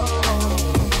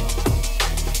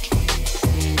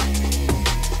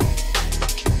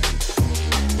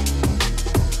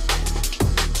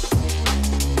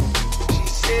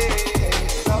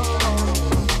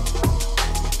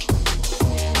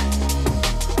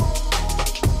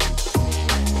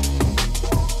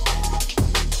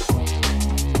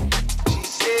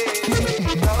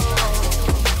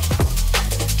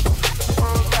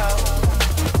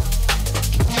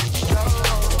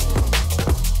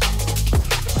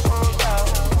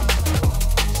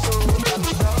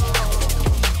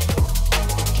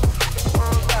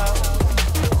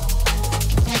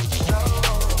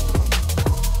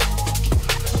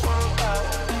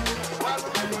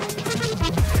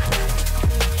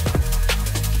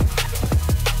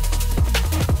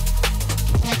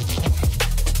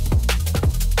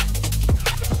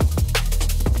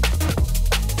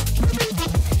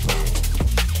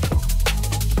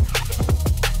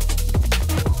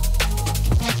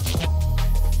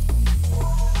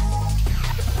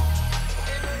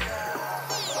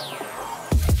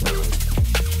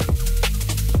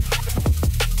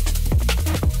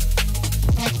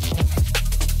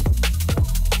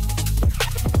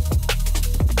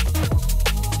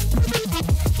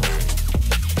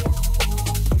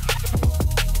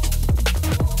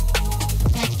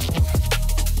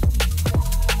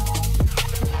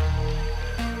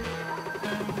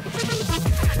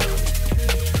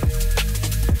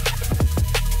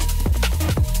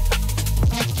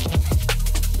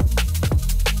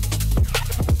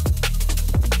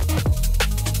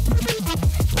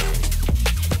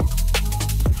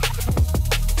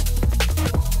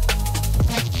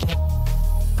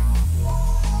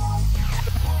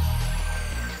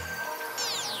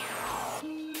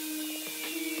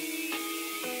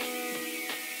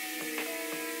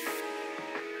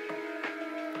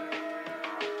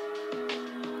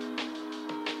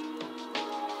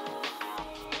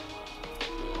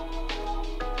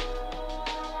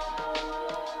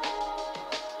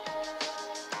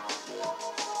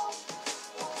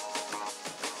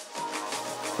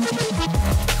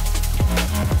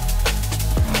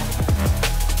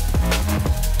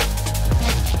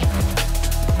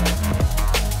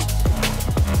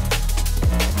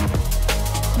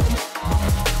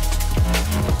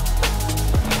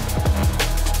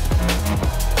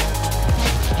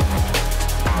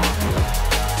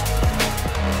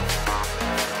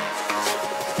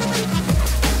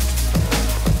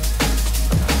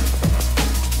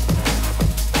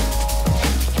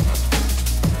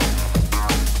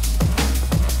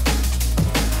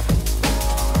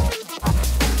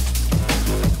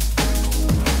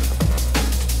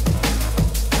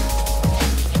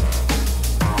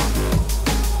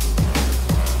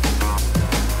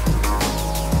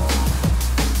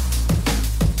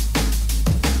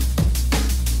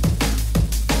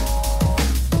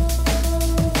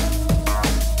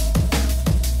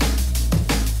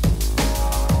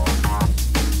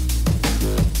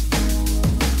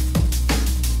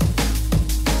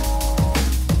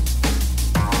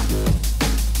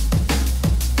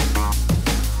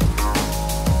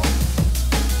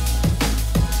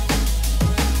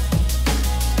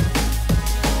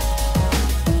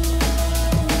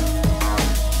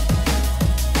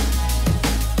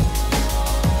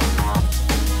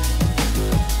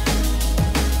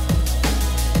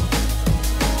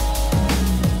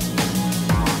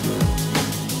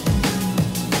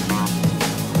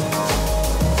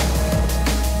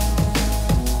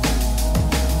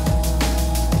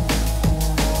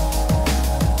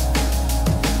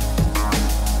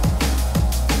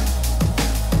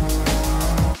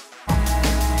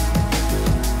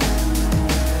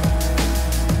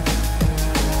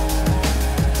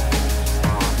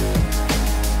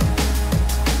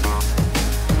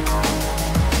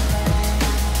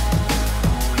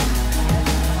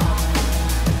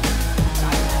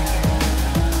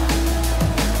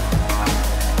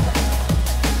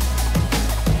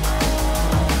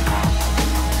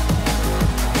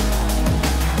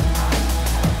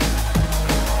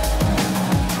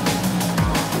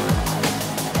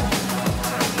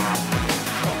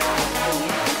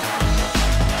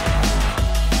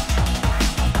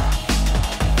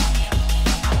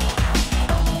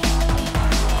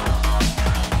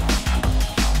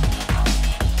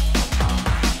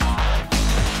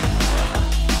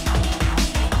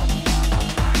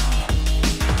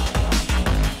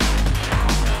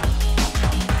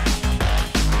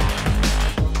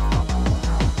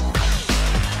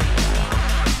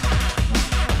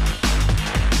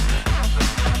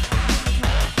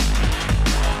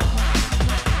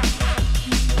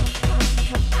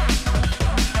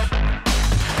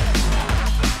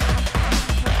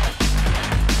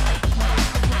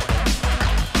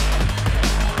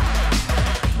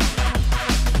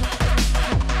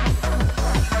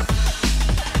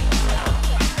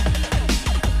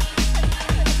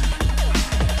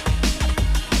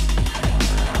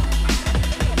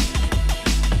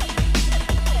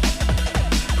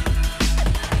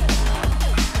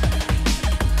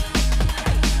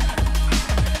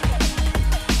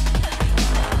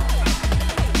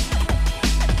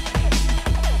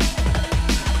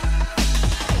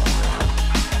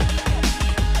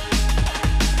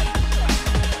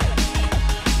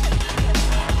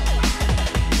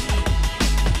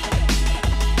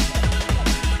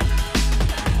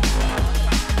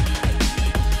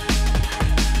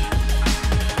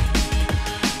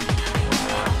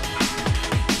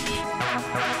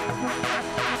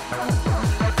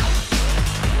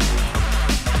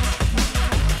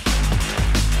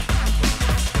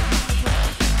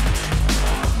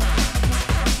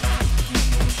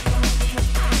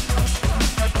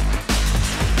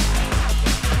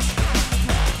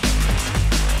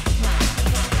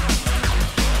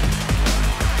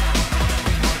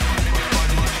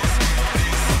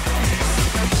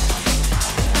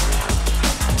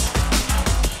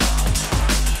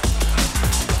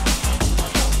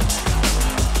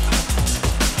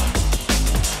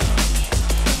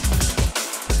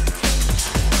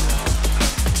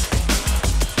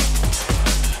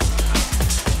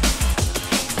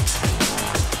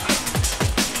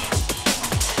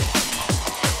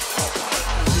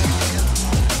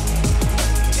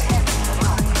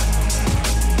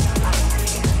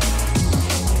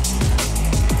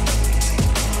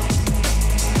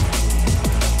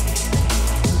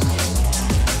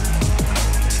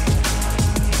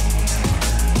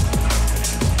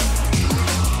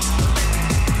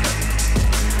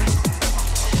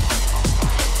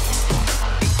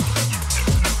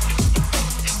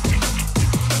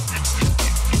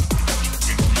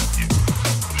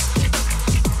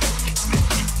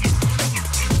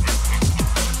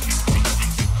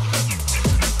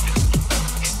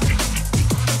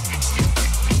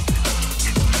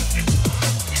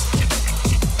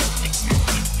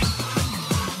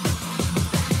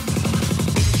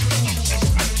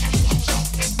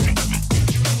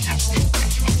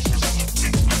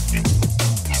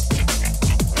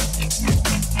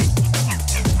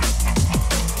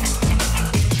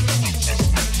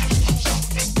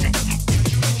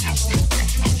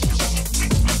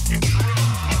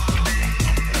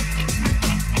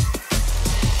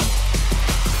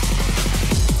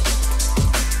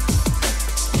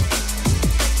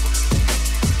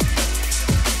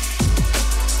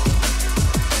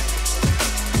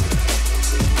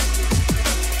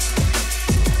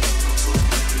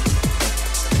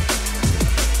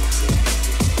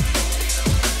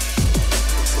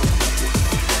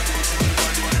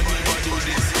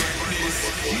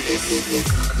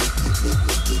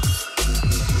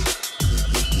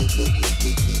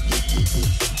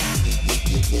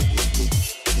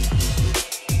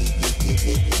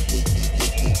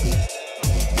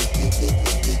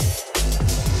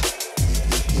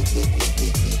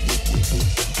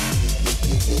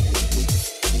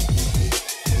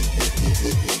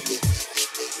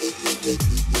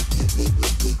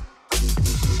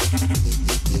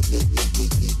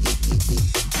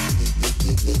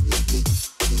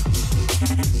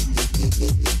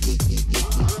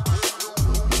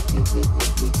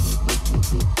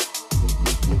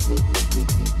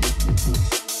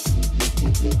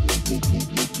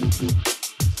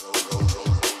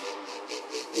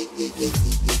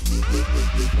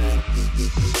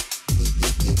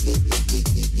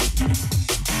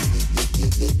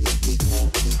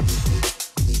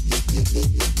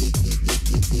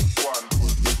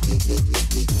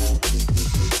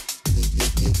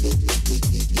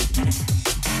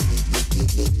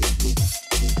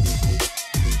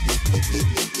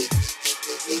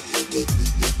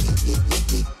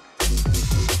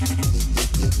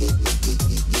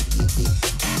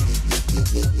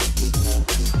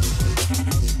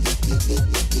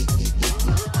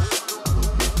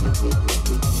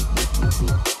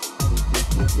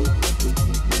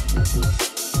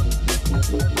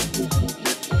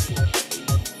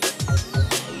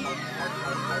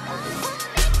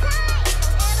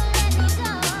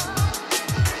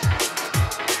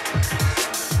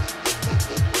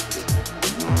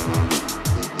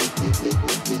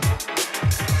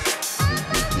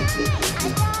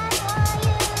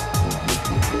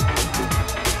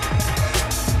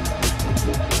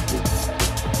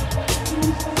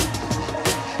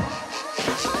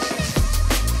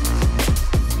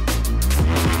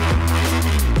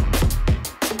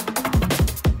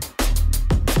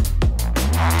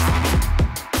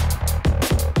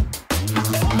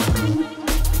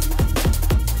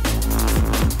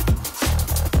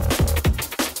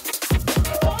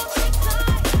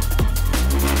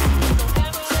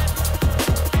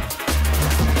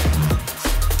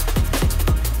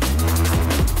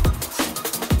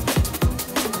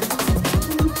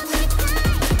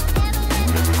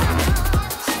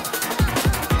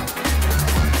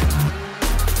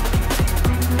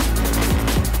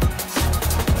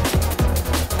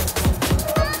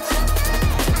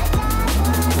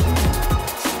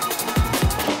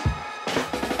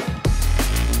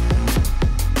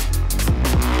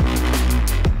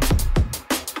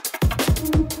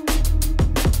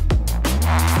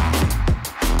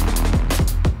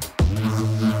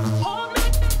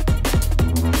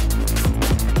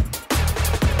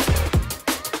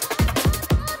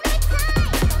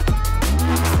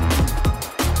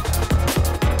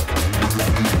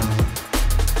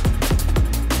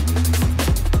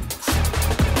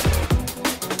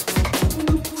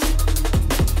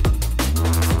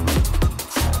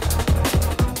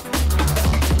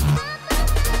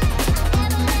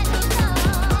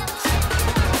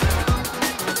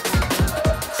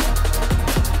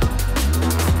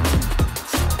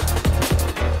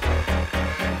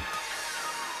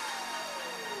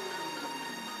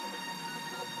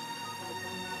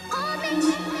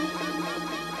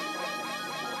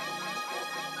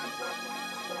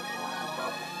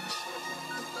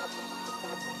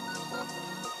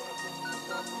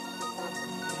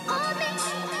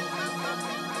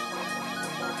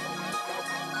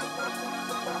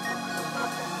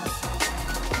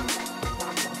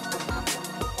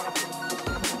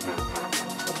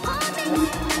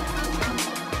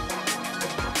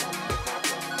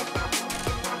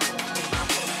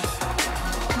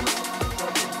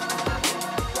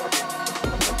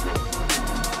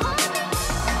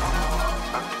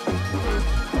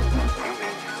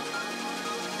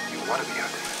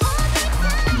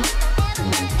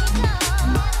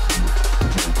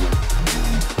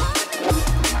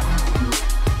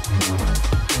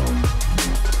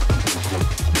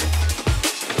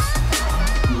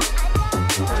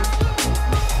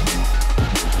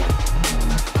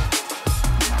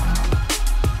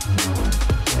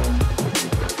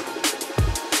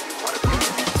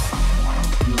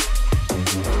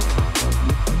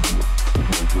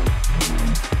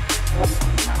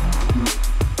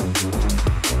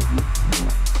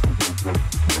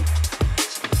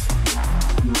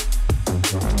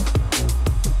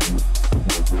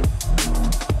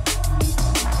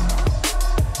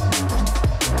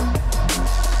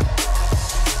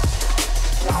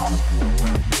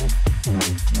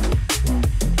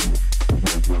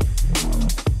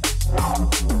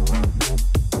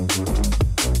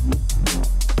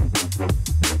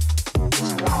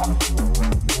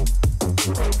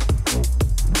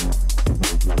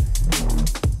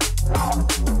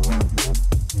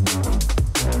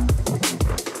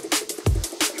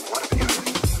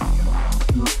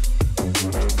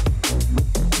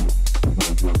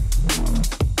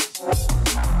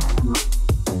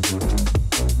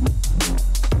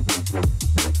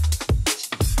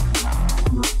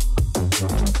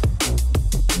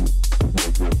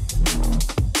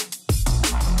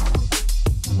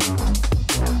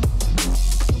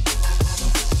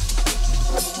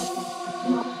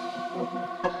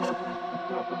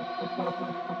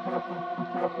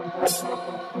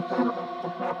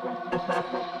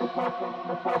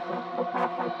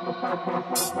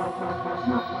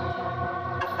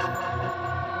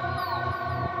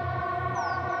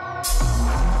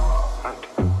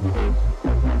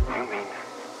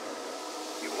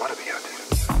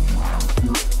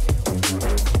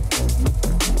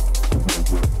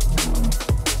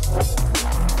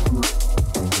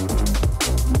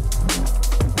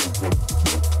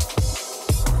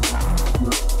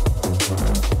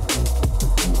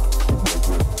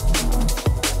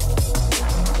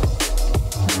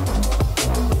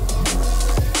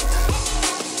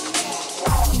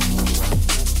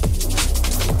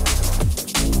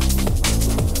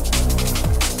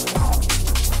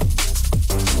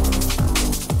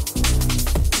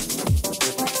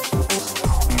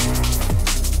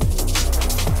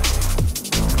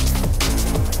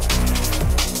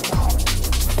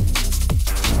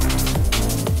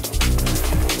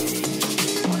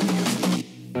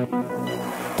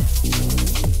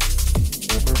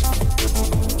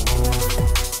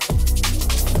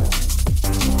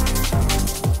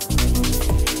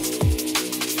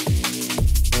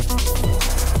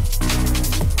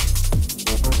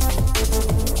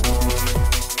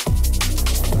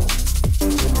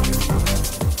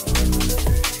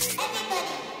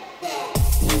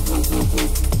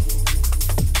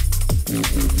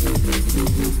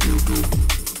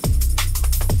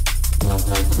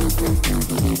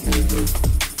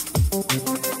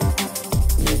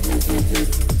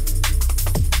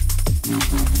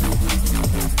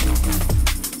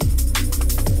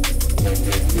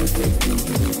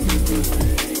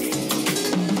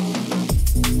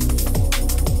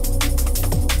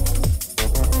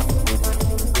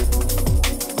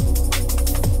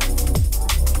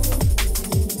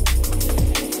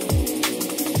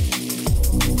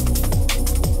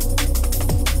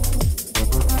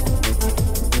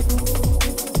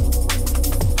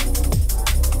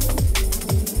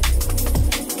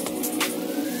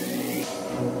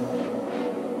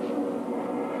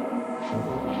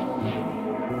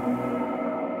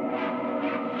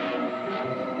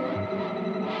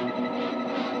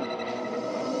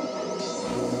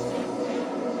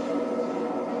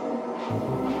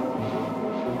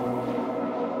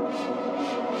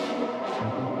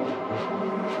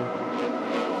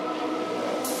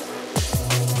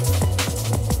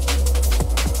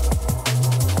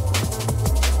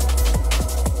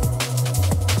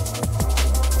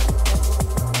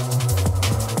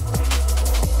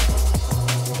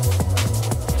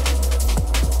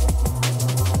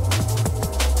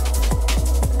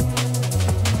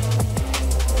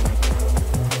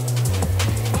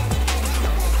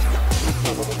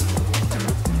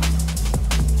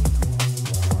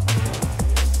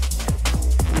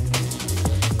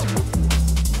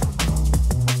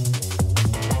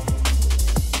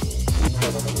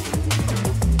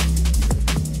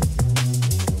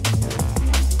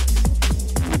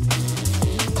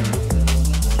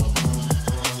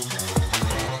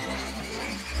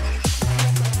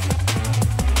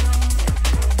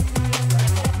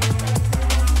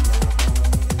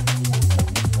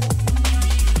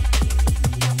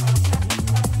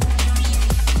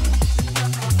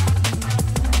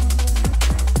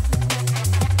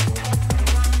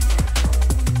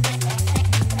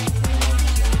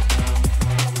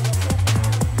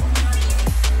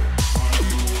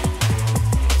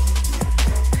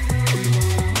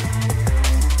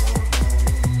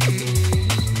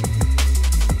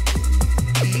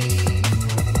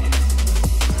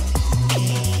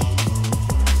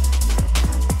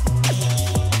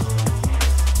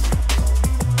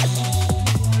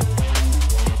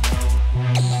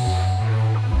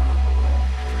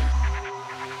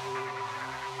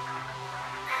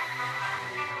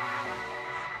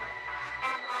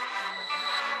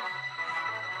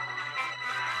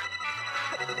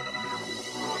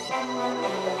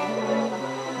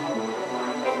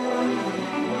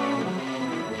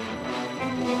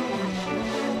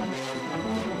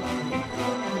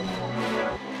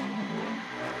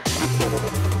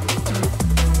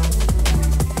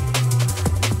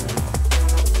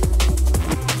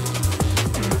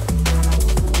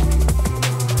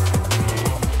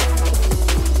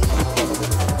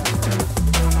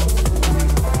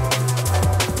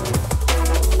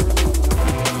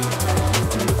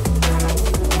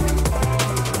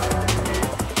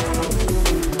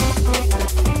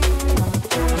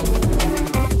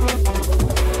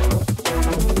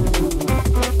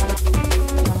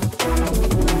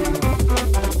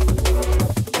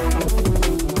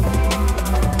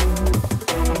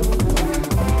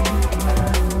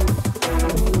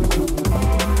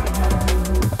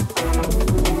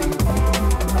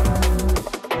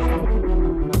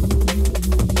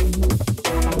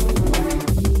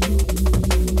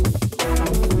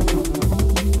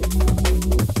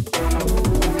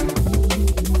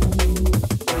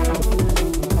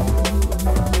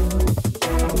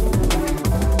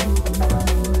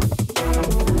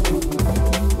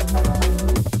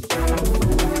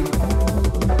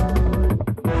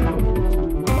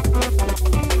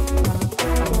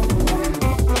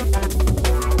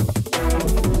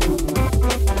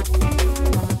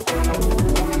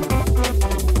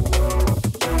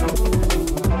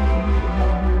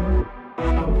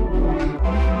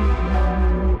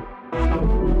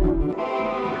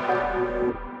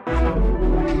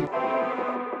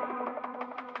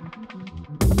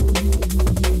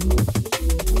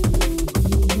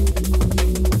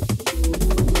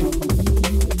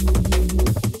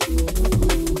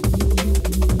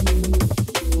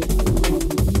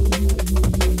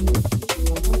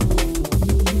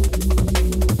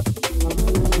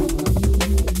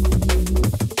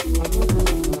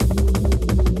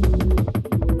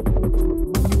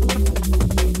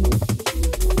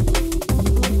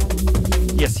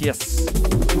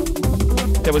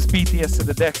 There was BTS in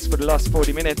the decks for the last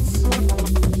 40 minutes.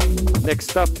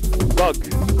 Next up, Bug,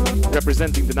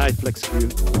 representing the Nightflex crew.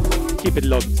 Keep it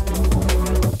locked.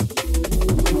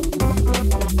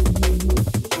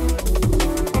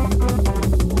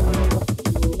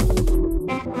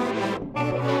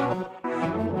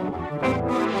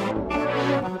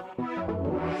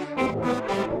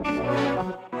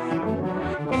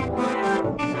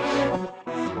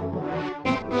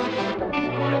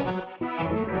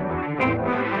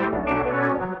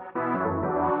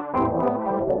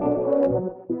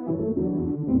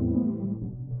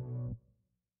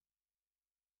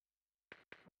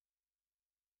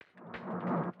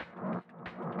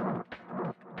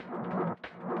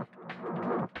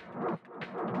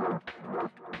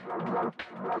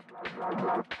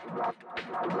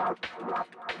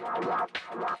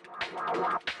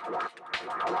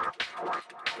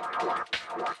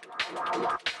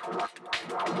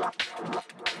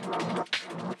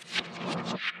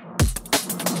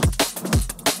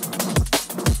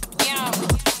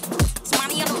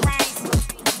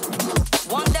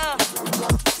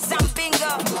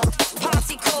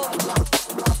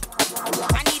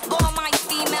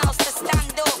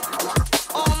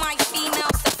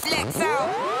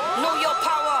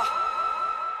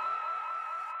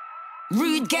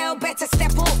 Rude girl, better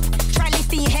step up. Try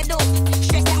lifting your head up.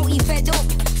 Stressed out, you fed up.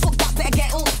 Fuck that, better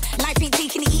get up. Life ain't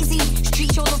taking it easy.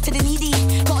 Street your love to the needy.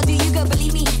 Gotta do you, girl,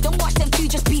 believe me. Don't watch them two,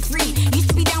 just be free. Used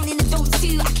to be down in the dumps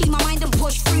too. I keep my mind and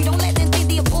push through. Don't let them think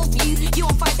they above you. You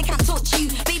on fire, they can't touch you.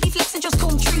 Baby flex and just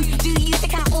come true. Do you, they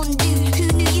can't undo.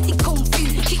 Who knew you did come through?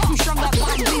 Kick them strong like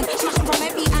bamboo. Smash them from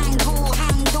every angle.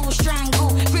 Handle,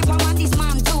 strangle. Grip on man,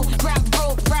 dismantle. Grab,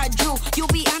 broke, fragile.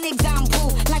 You'll be an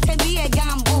example. Life can be a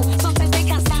gamble. Sometimes they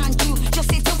can't stand you. Just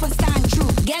sit up and stand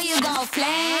true. Girl, you gotta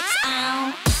flex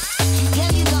out.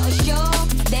 Girl, you gotta show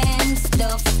them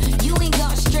stuff. You ain't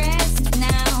got stress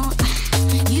now.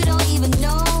 You don't even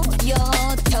know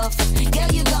you're tough.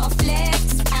 Girl, you gotta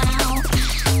flex out.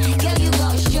 Girl, you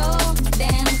gotta show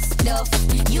them stuff.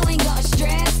 You ain't got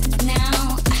stress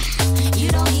now. You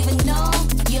don't even know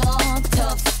you're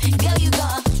tough. Girl, you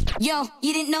gotta. Yo,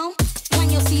 you didn't know? When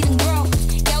you'll see them grow.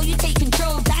 Girl, you take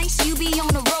control. Dice, you be on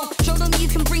the roll. Show them you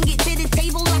can bring it to the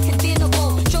table like a dinner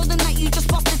bowl. Show them that you just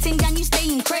bust the thing and you stay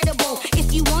incredible.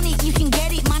 If you want it, you can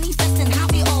get it. Manifest and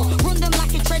have it all. Run them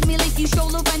like a treadmill if you show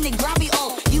love and they grab it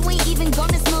all. You ain't even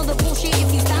gonna smell the bullshit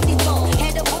if you standing tall.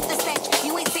 Head up off the stench.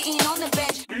 You ain't sitting on the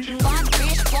bench. Bad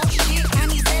bitch, fuck shit,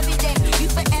 and it's evident. You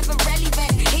forever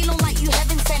relevant. Halo like you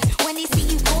heaven sent. When they see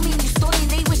you coming, you stunning.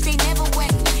 They wish they never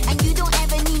went. And you don't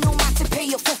ever need no man to pay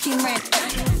your fucking rent.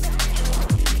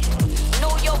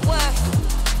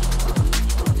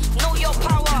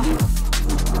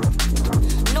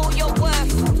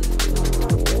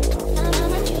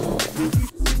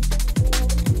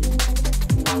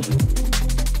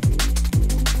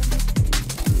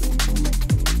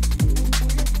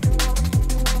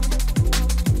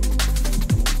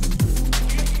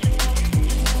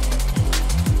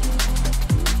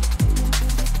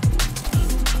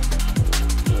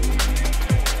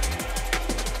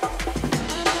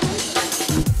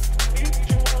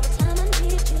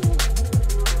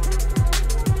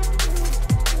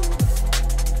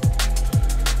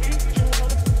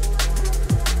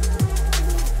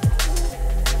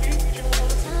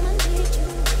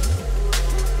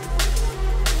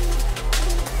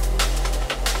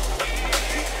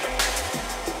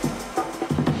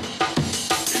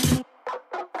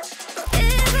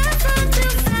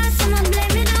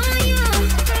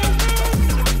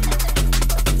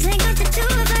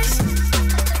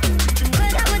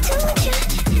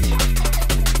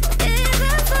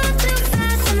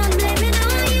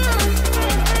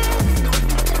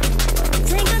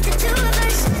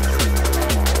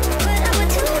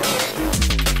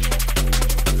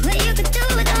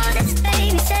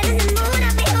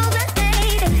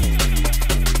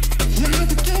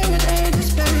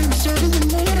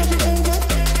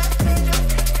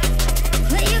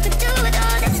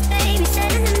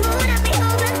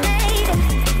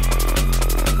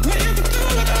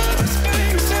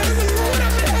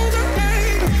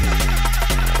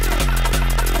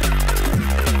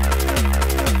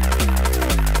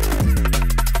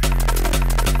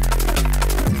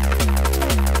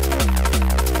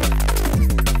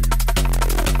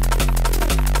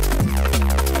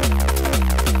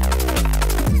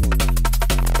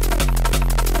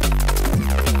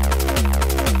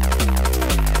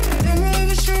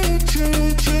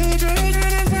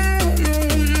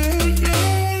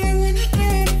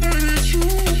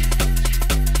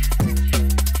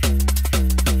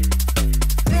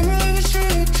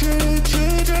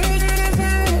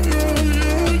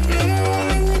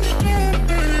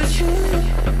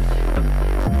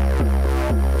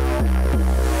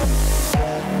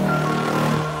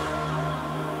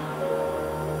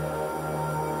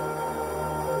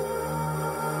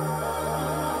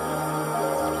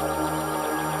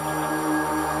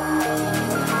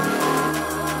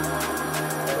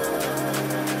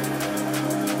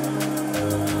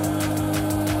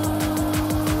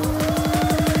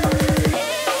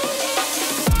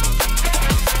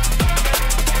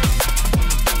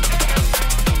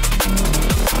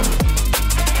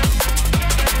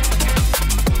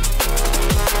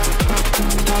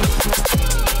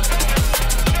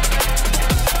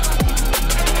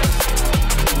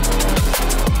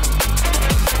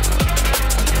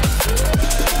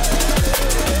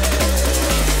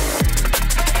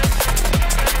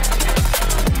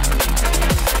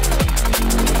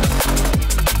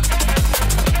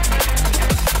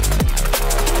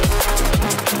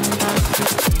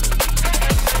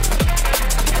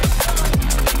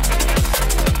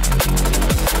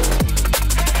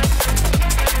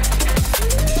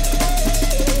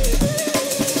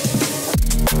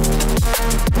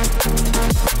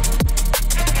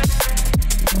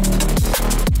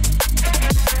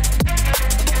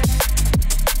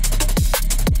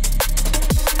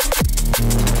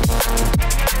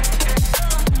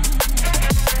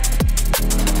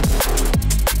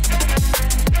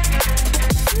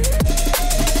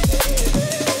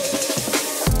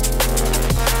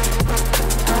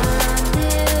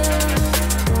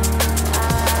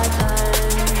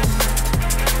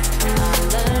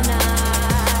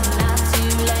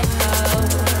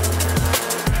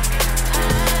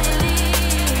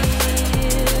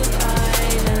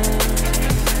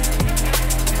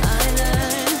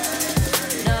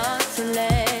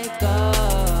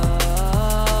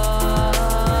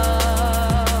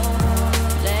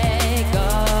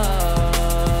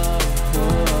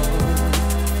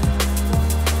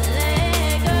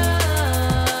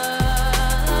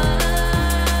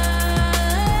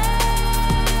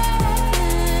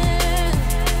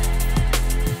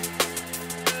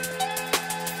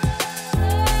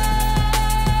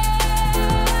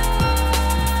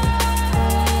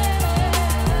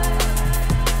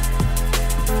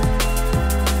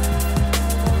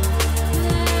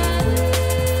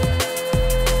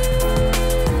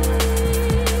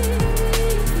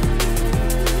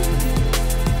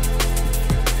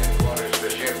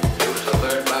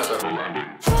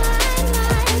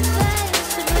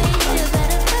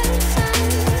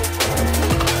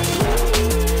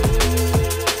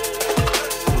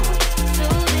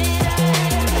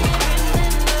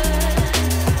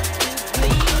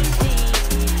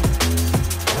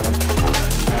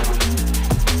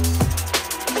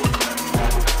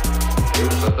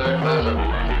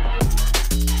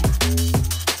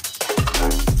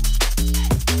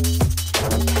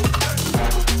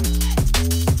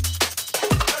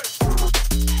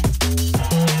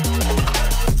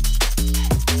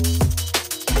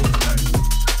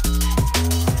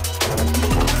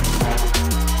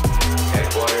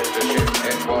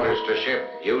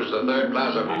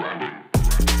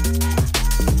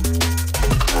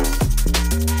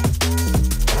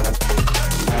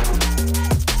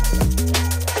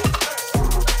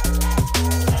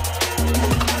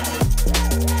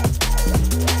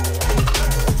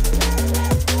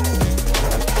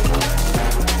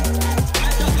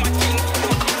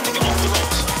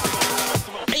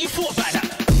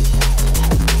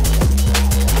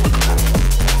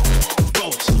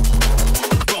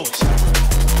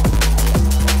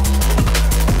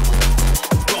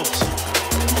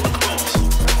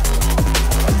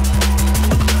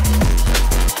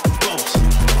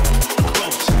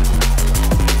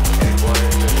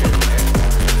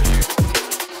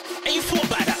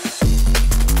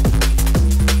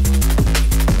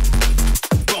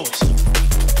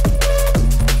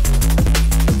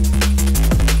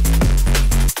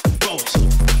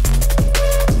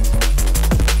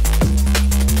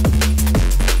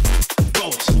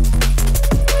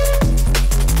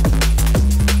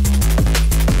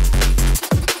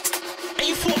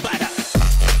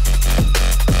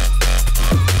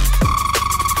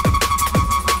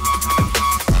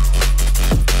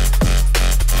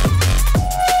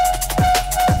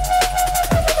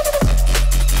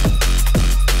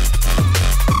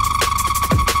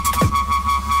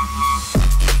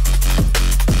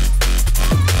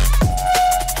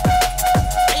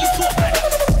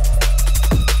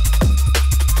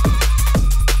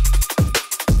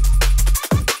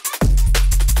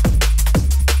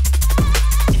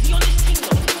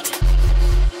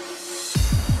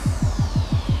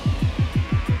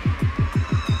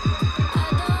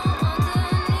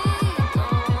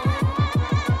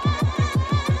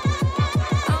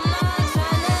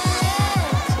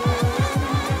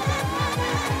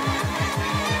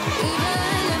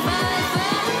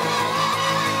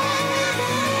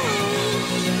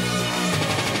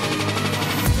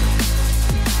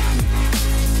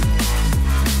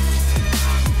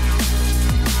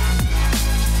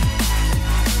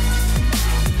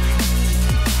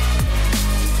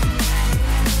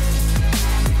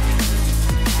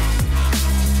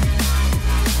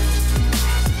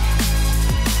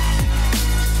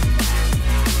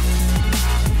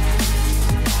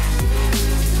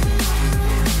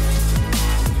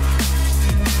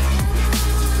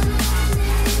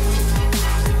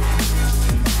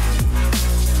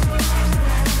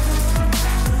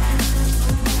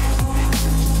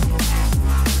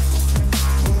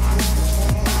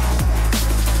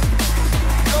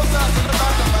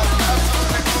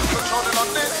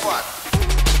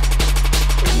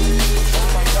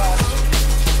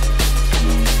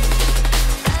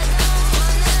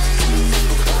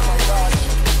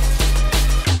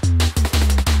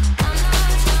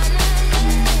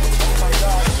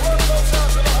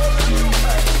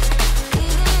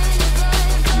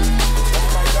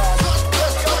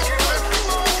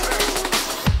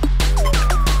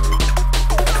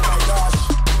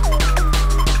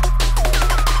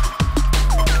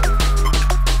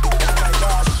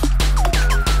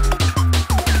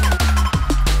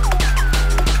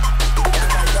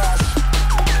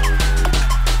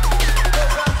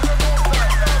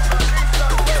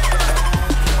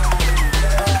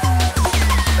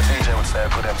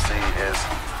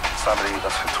 somebody who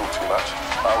doesn't talk too much.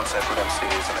 I would say a good MC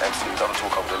is an MC who doesn't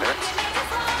talk over the lyrics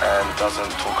and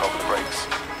doesn't talk over the breaks.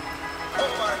 Oh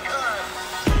my God.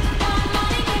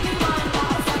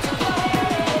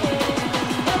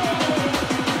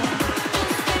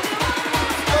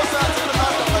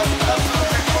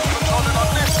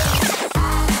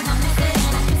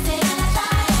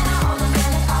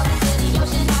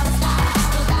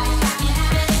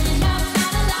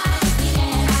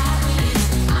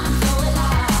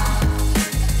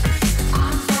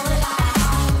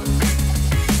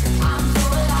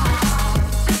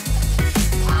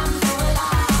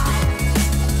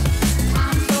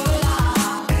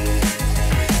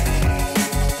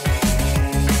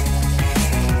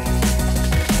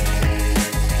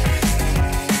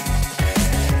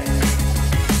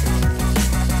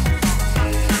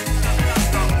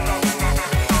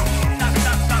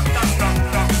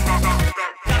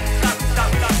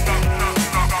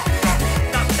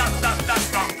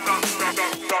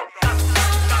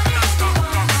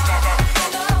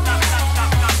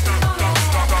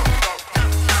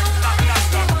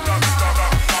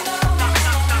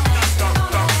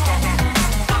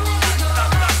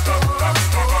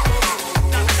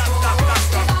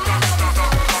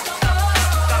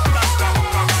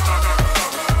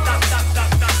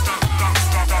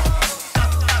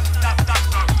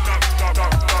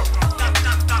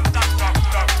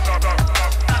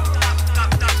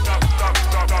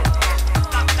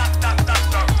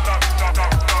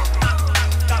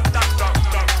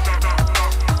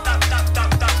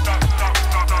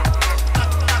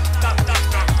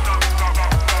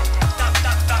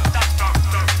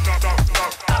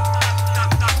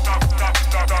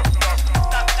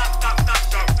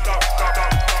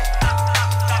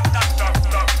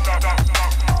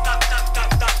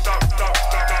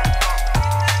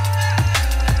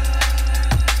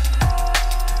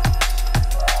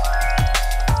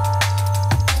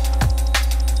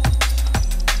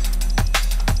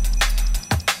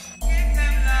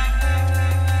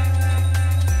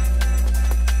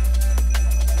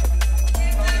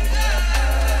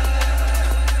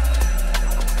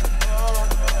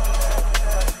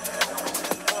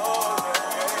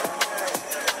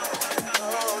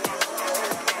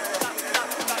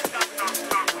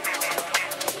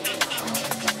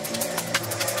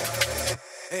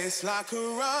 It's like a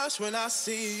rush when I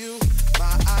see you.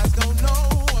 My eyes don't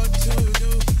know what to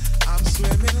do. I'm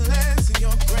swimming less in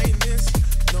your greatness.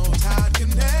 No tide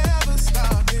can ever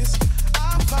stop this.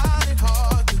 I find it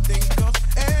hard to think of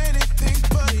anything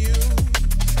but you.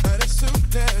 But as soon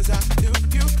as I do,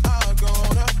 you are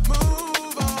gonna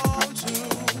move on to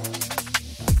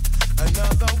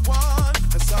another one,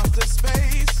 a softer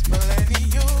space,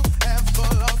 millennial and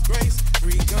full of grace,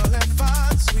 regal and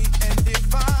fine, sweet and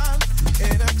divine.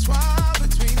 Intertwined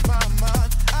between my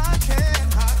mind, I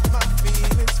can't hide my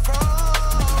feelings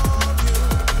from you.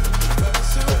 But as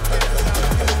soon as I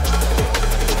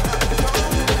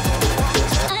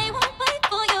I won't wait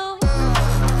for you.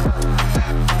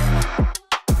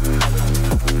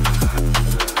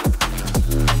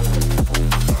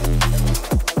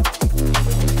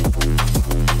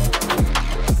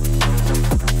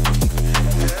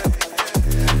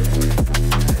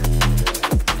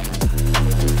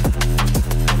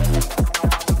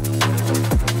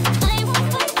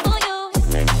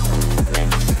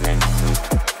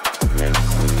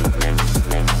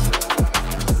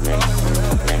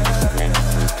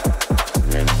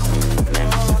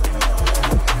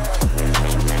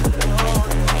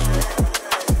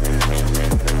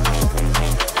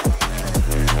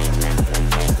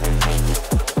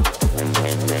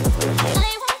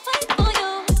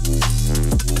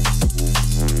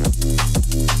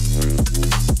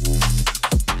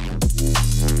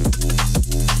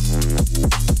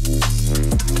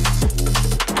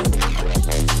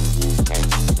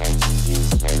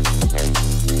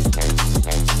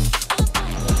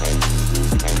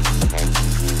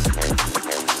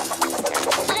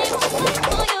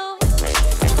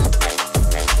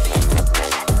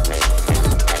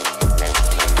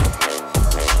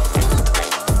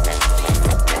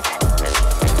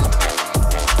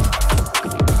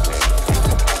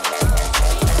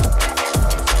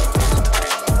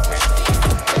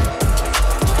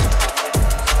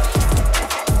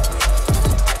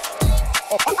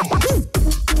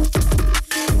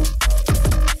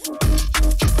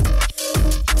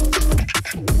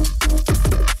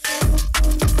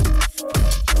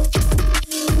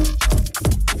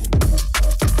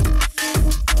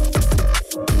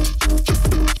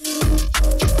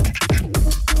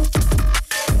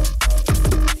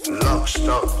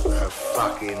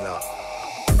 fucking up.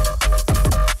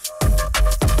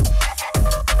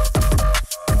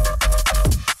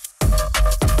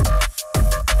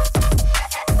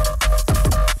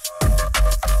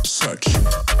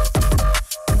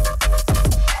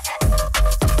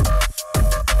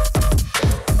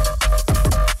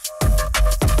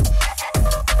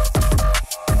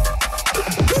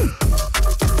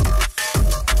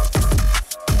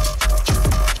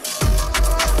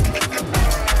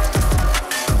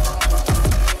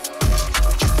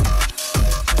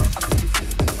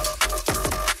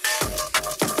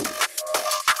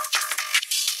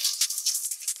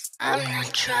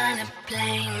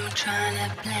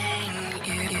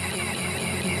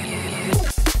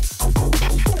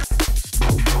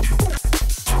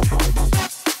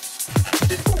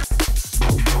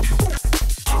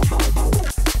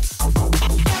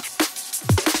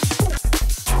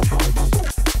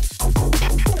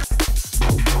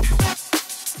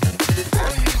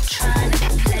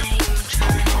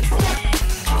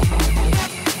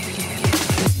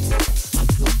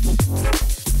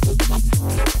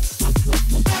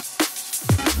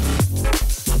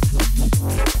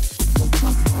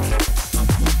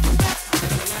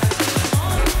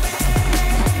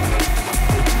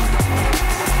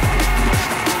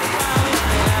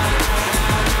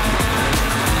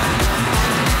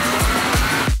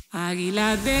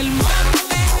 Águila del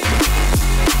monte.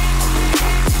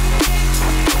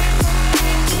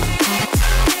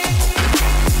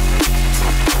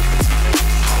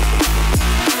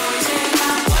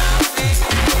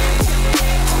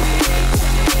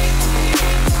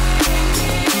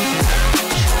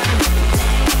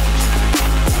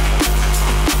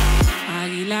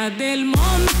 Águila del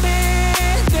monte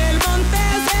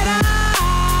será,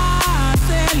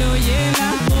 se le oye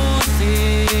las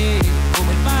voces como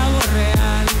el pavo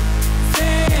real,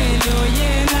 se le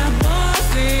oye las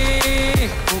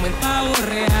voces como el pavo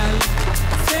real,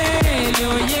 se le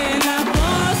oye las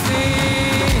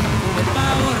voces como el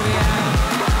pavo real.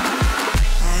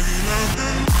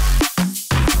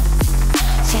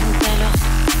 Siéntelo.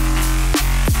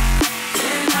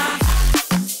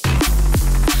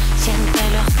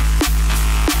 Siéntelo.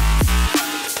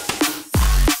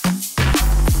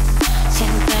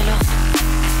 Siéntelo.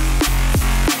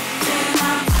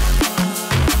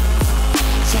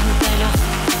 Siéntelo.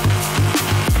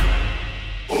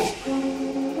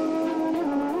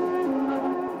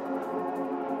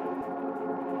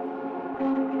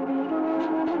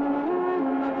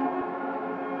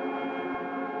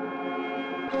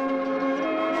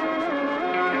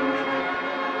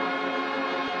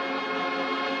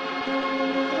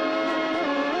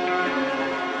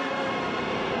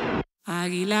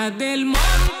 Águila del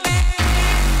monte.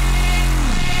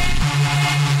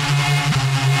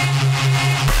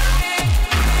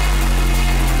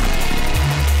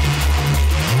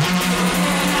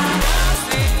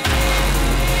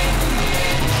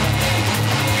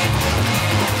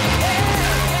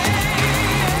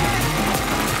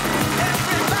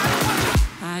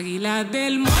 Águila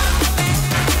del monte.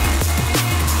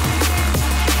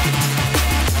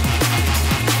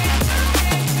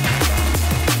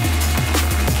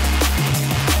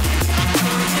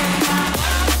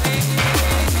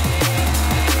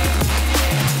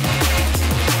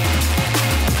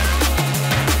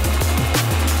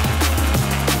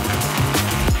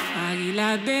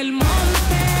 Águila del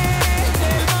monte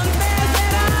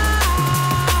será,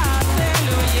 se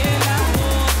le oye las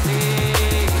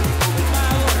voces como el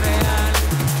pavo real,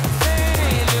 se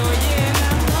le oye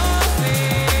las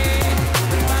voces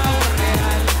como el pavo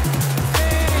real, se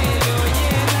le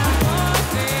oye las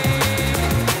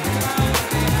voces como el pavo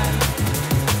real.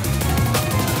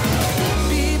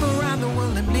 People around the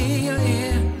world, let me your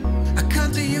ear. I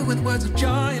come to you with words of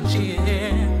joy and cheer.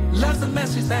 Love's the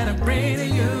message that I bring to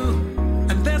you,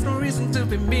 and there's no reason to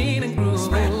be mean and cruel.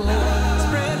 Spread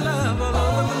love all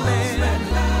over the land.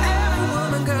 Every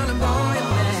woman, girl, and boy and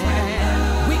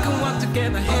man. We can walk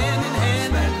together hand in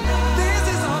hand. This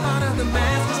is all part of the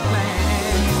master's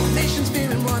plan. Nations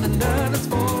fearing one another's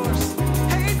force.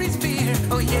 Hate breeds fear,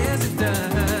 oh yes it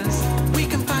does. We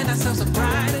can find ourselves a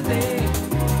brighter day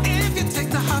if you take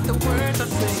to heart the words I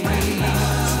say.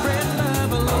 Spread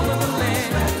love all over the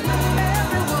land.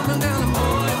 Every woman, girl, and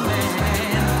boy and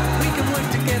man. We can work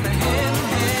together hand in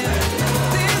hand.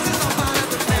 This is all part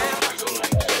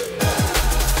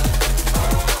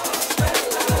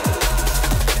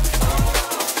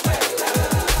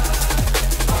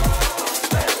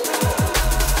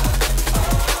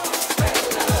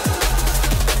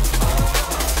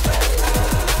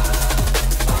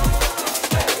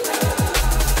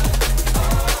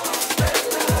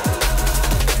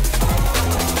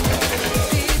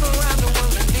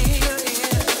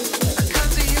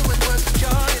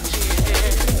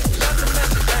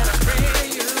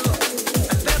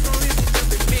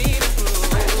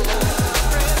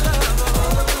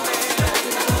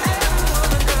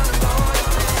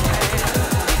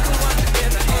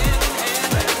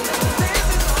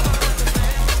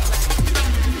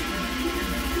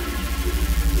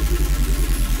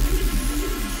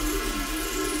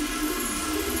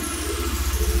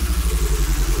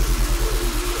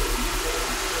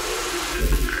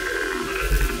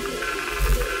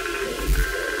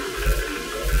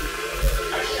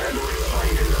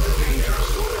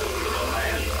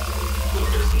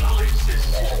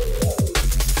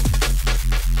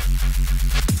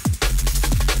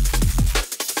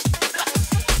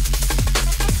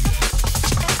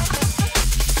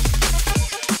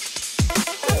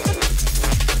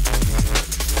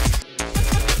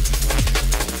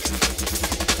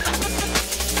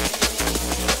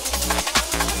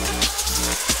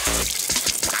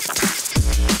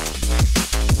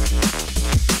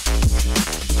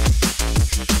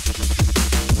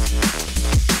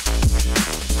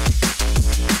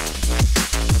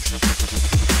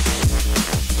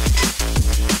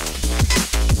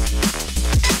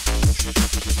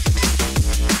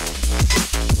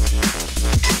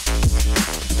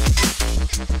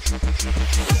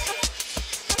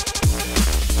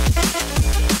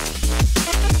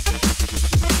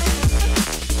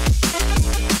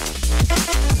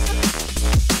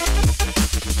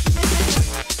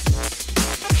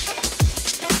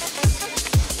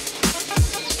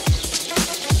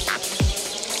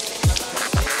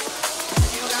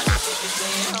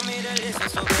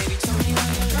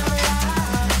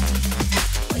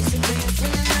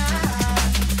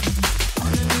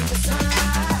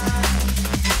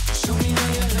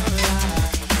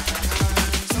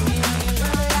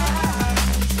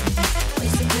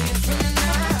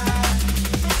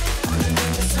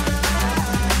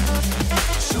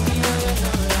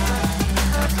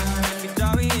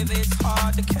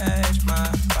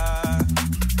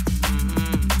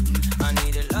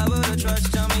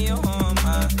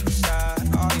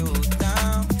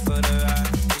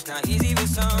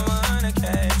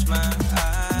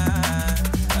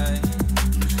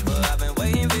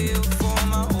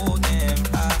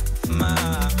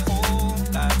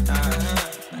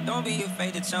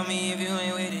tell me if you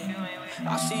ain't with it.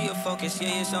 I see your focus,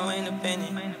 yeah, you're so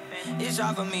independent. It's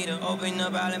hard for me to open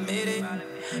up, I'll admit it.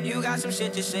 You got some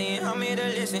shit to say and I'm here to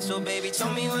listen. So baby,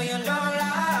 tell me where your love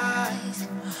lies.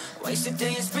 Waste the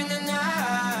day and spend the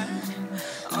night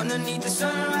underneath the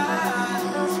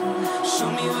sunrise. Show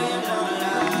me where your love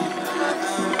lies.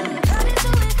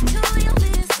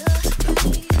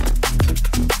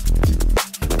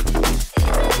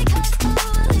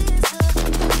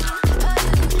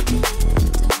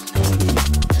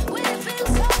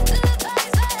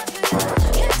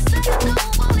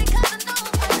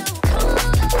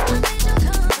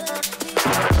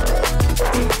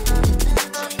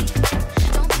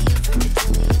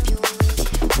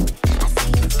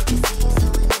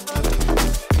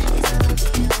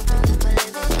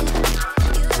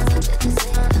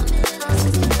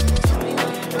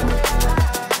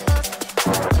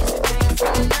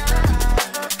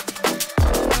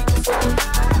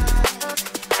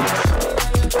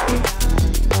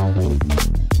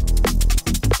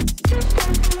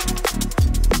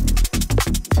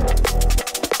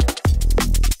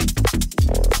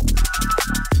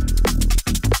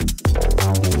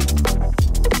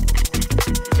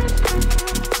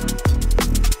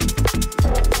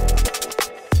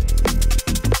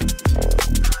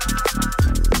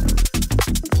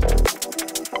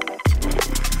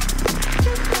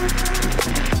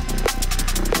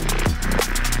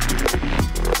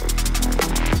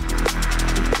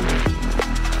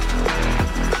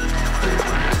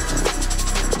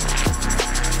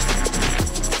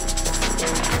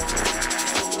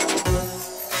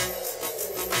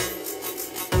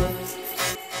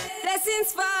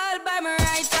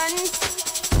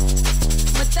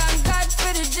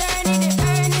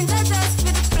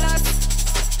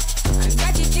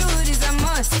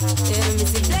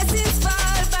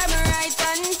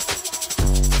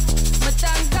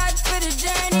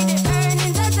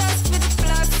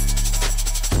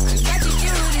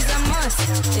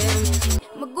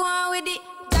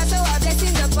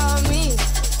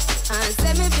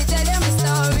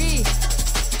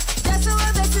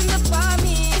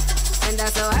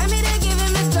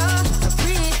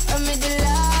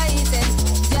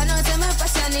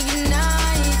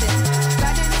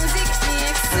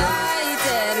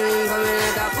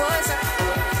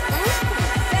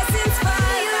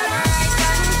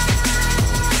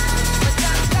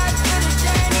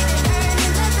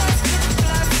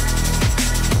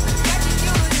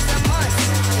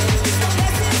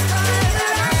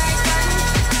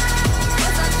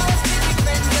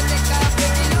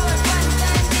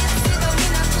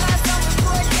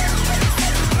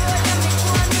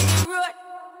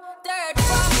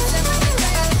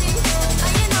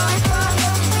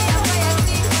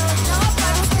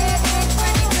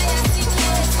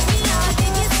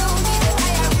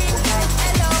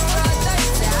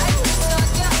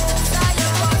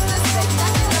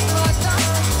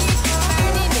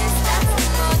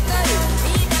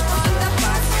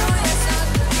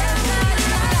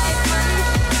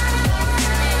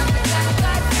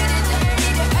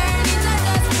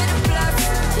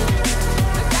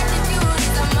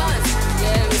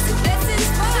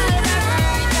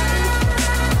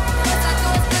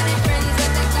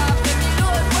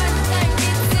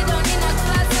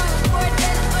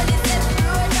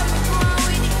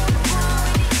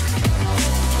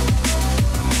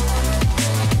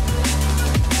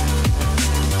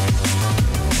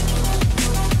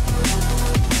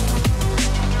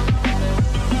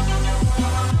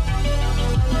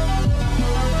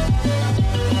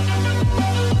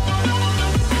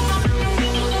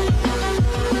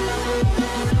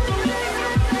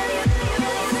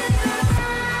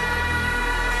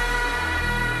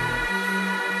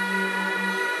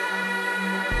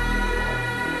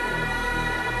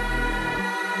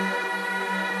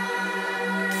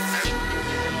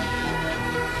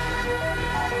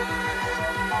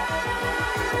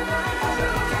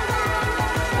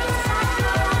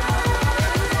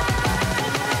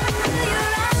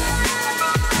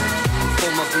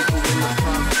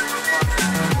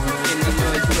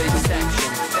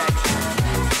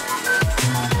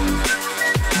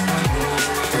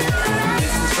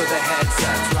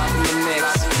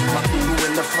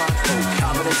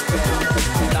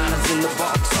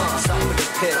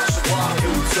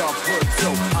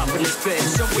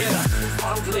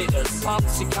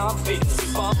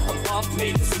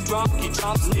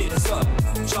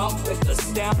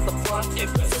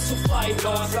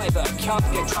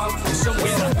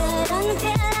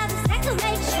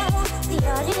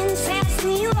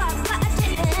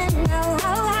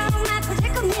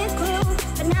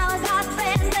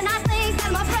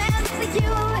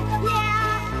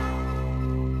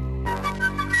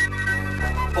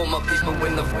 For my people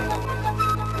in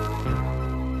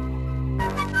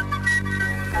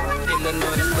the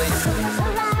northern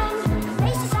place.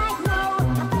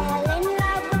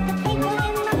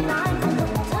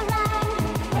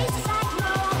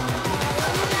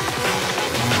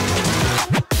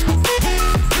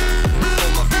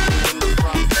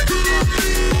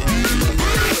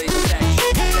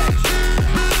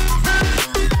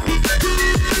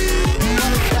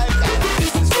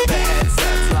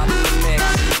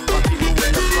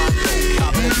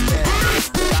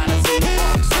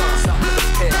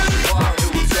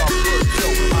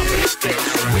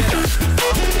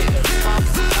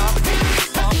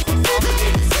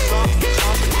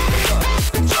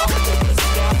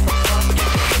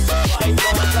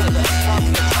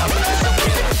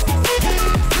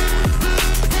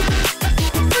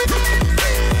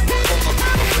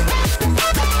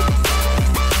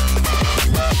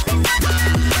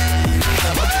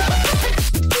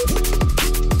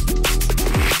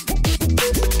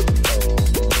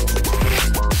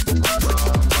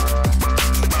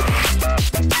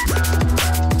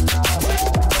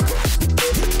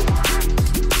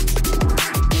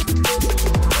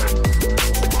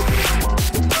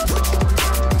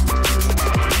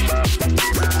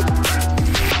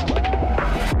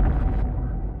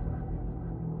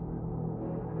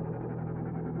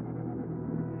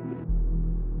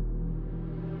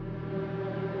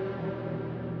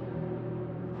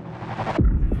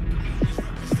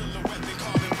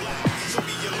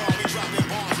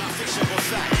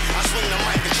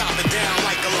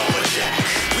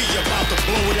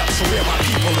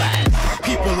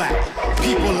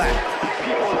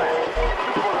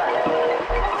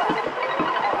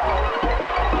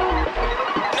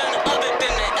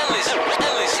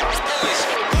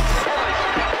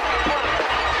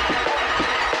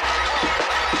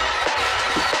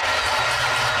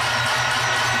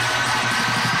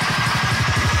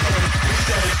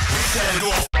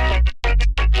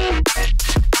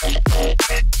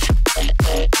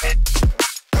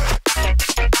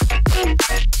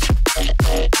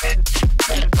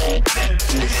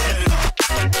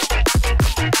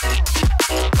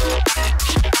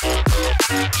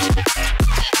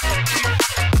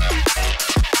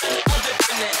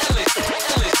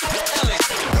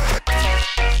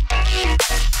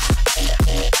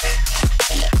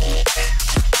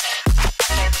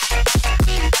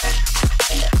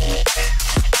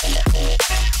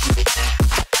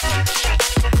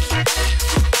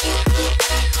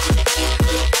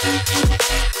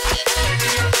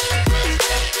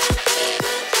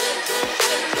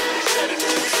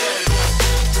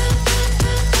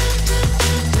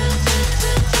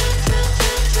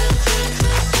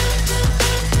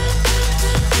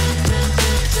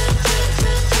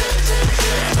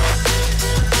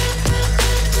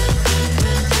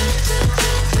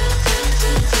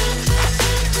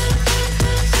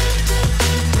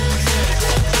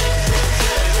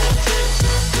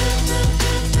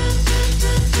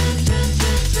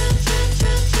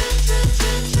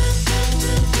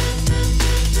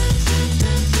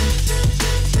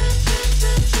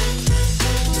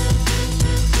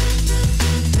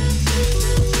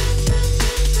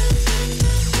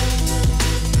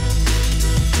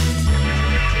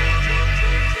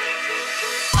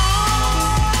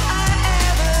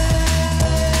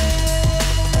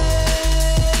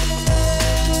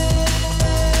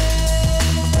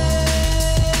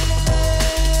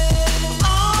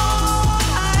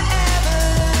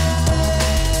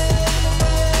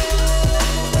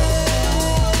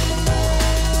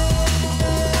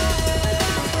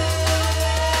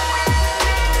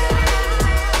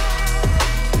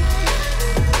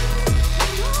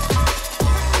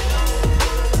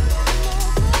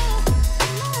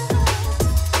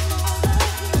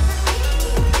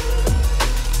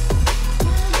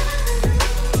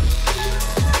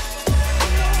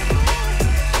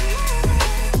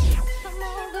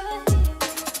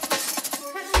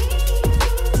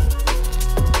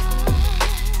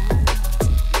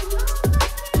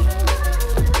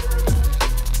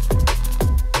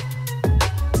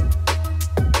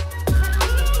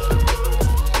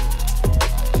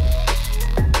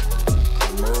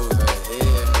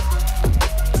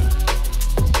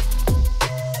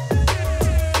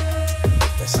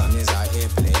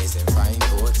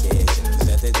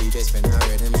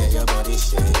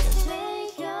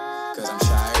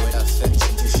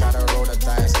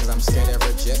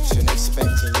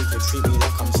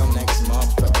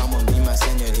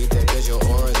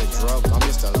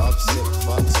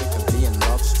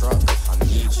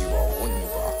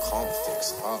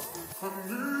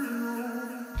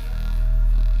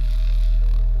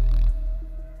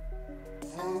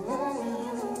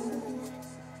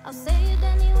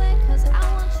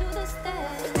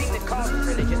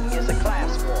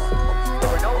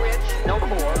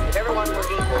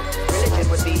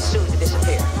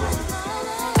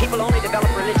 People only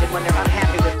develop religion when they're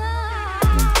unhappy with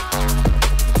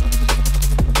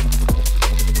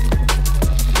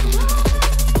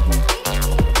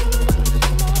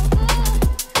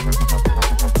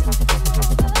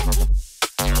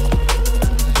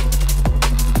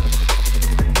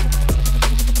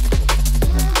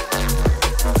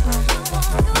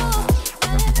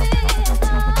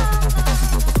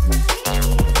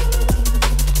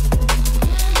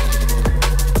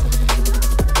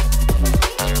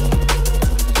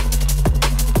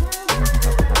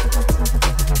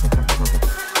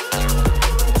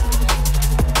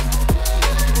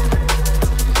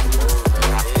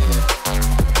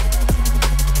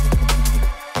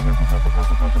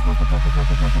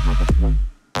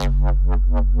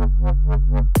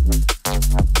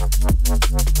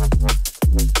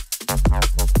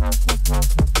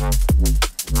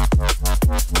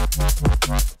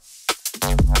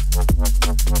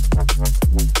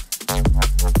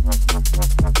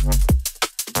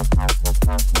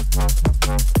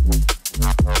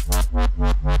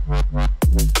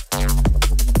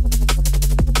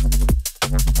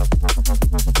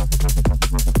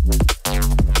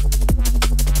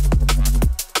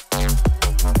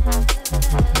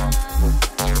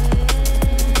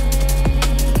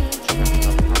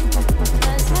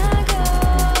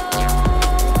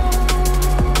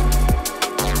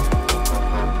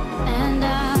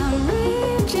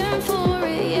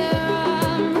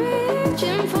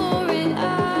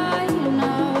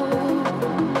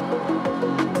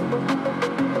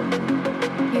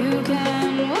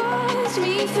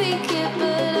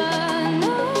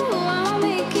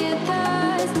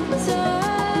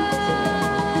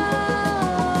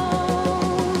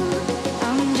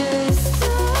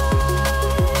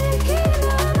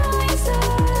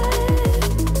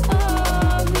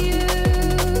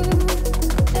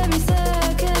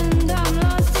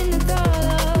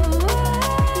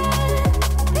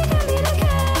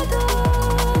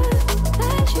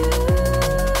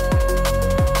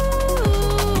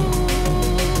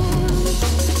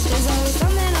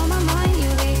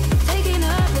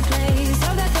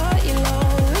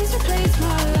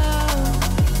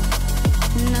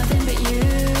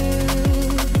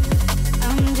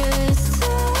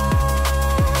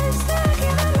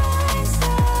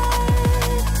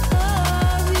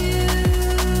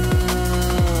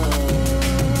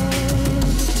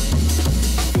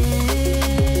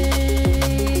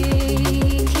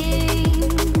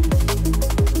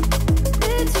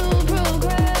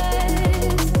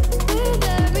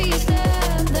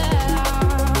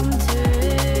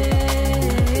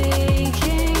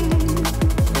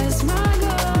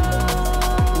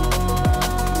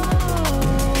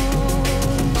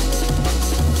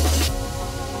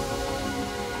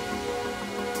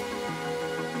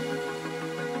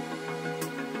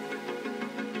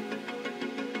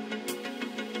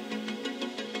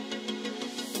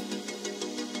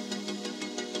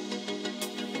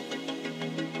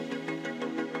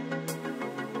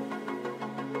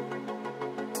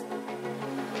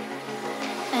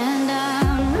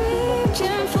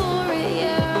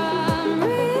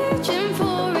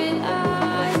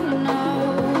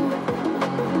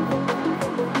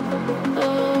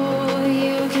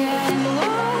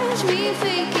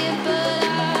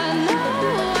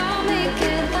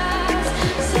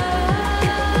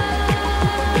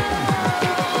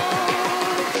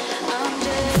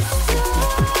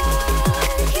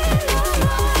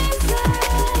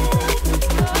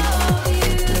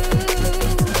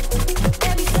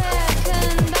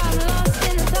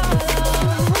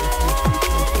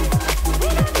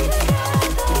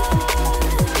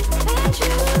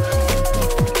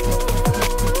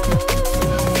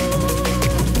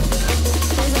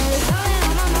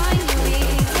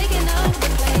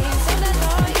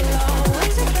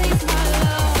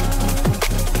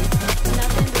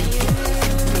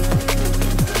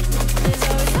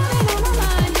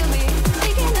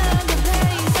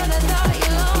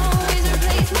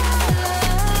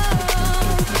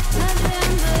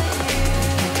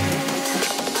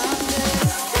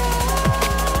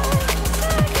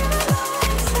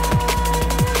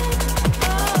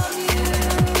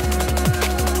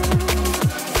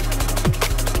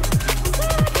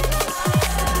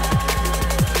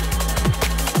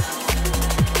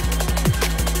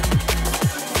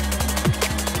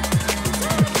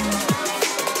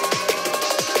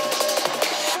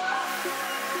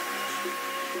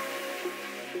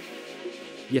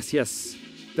Yes.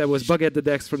 That was Bug at the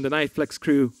Decks from the Nightflex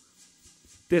crew.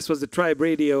 This was the Tribe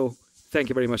Radio. Thank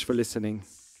you very much for listening.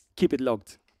 Keep it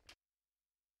logged.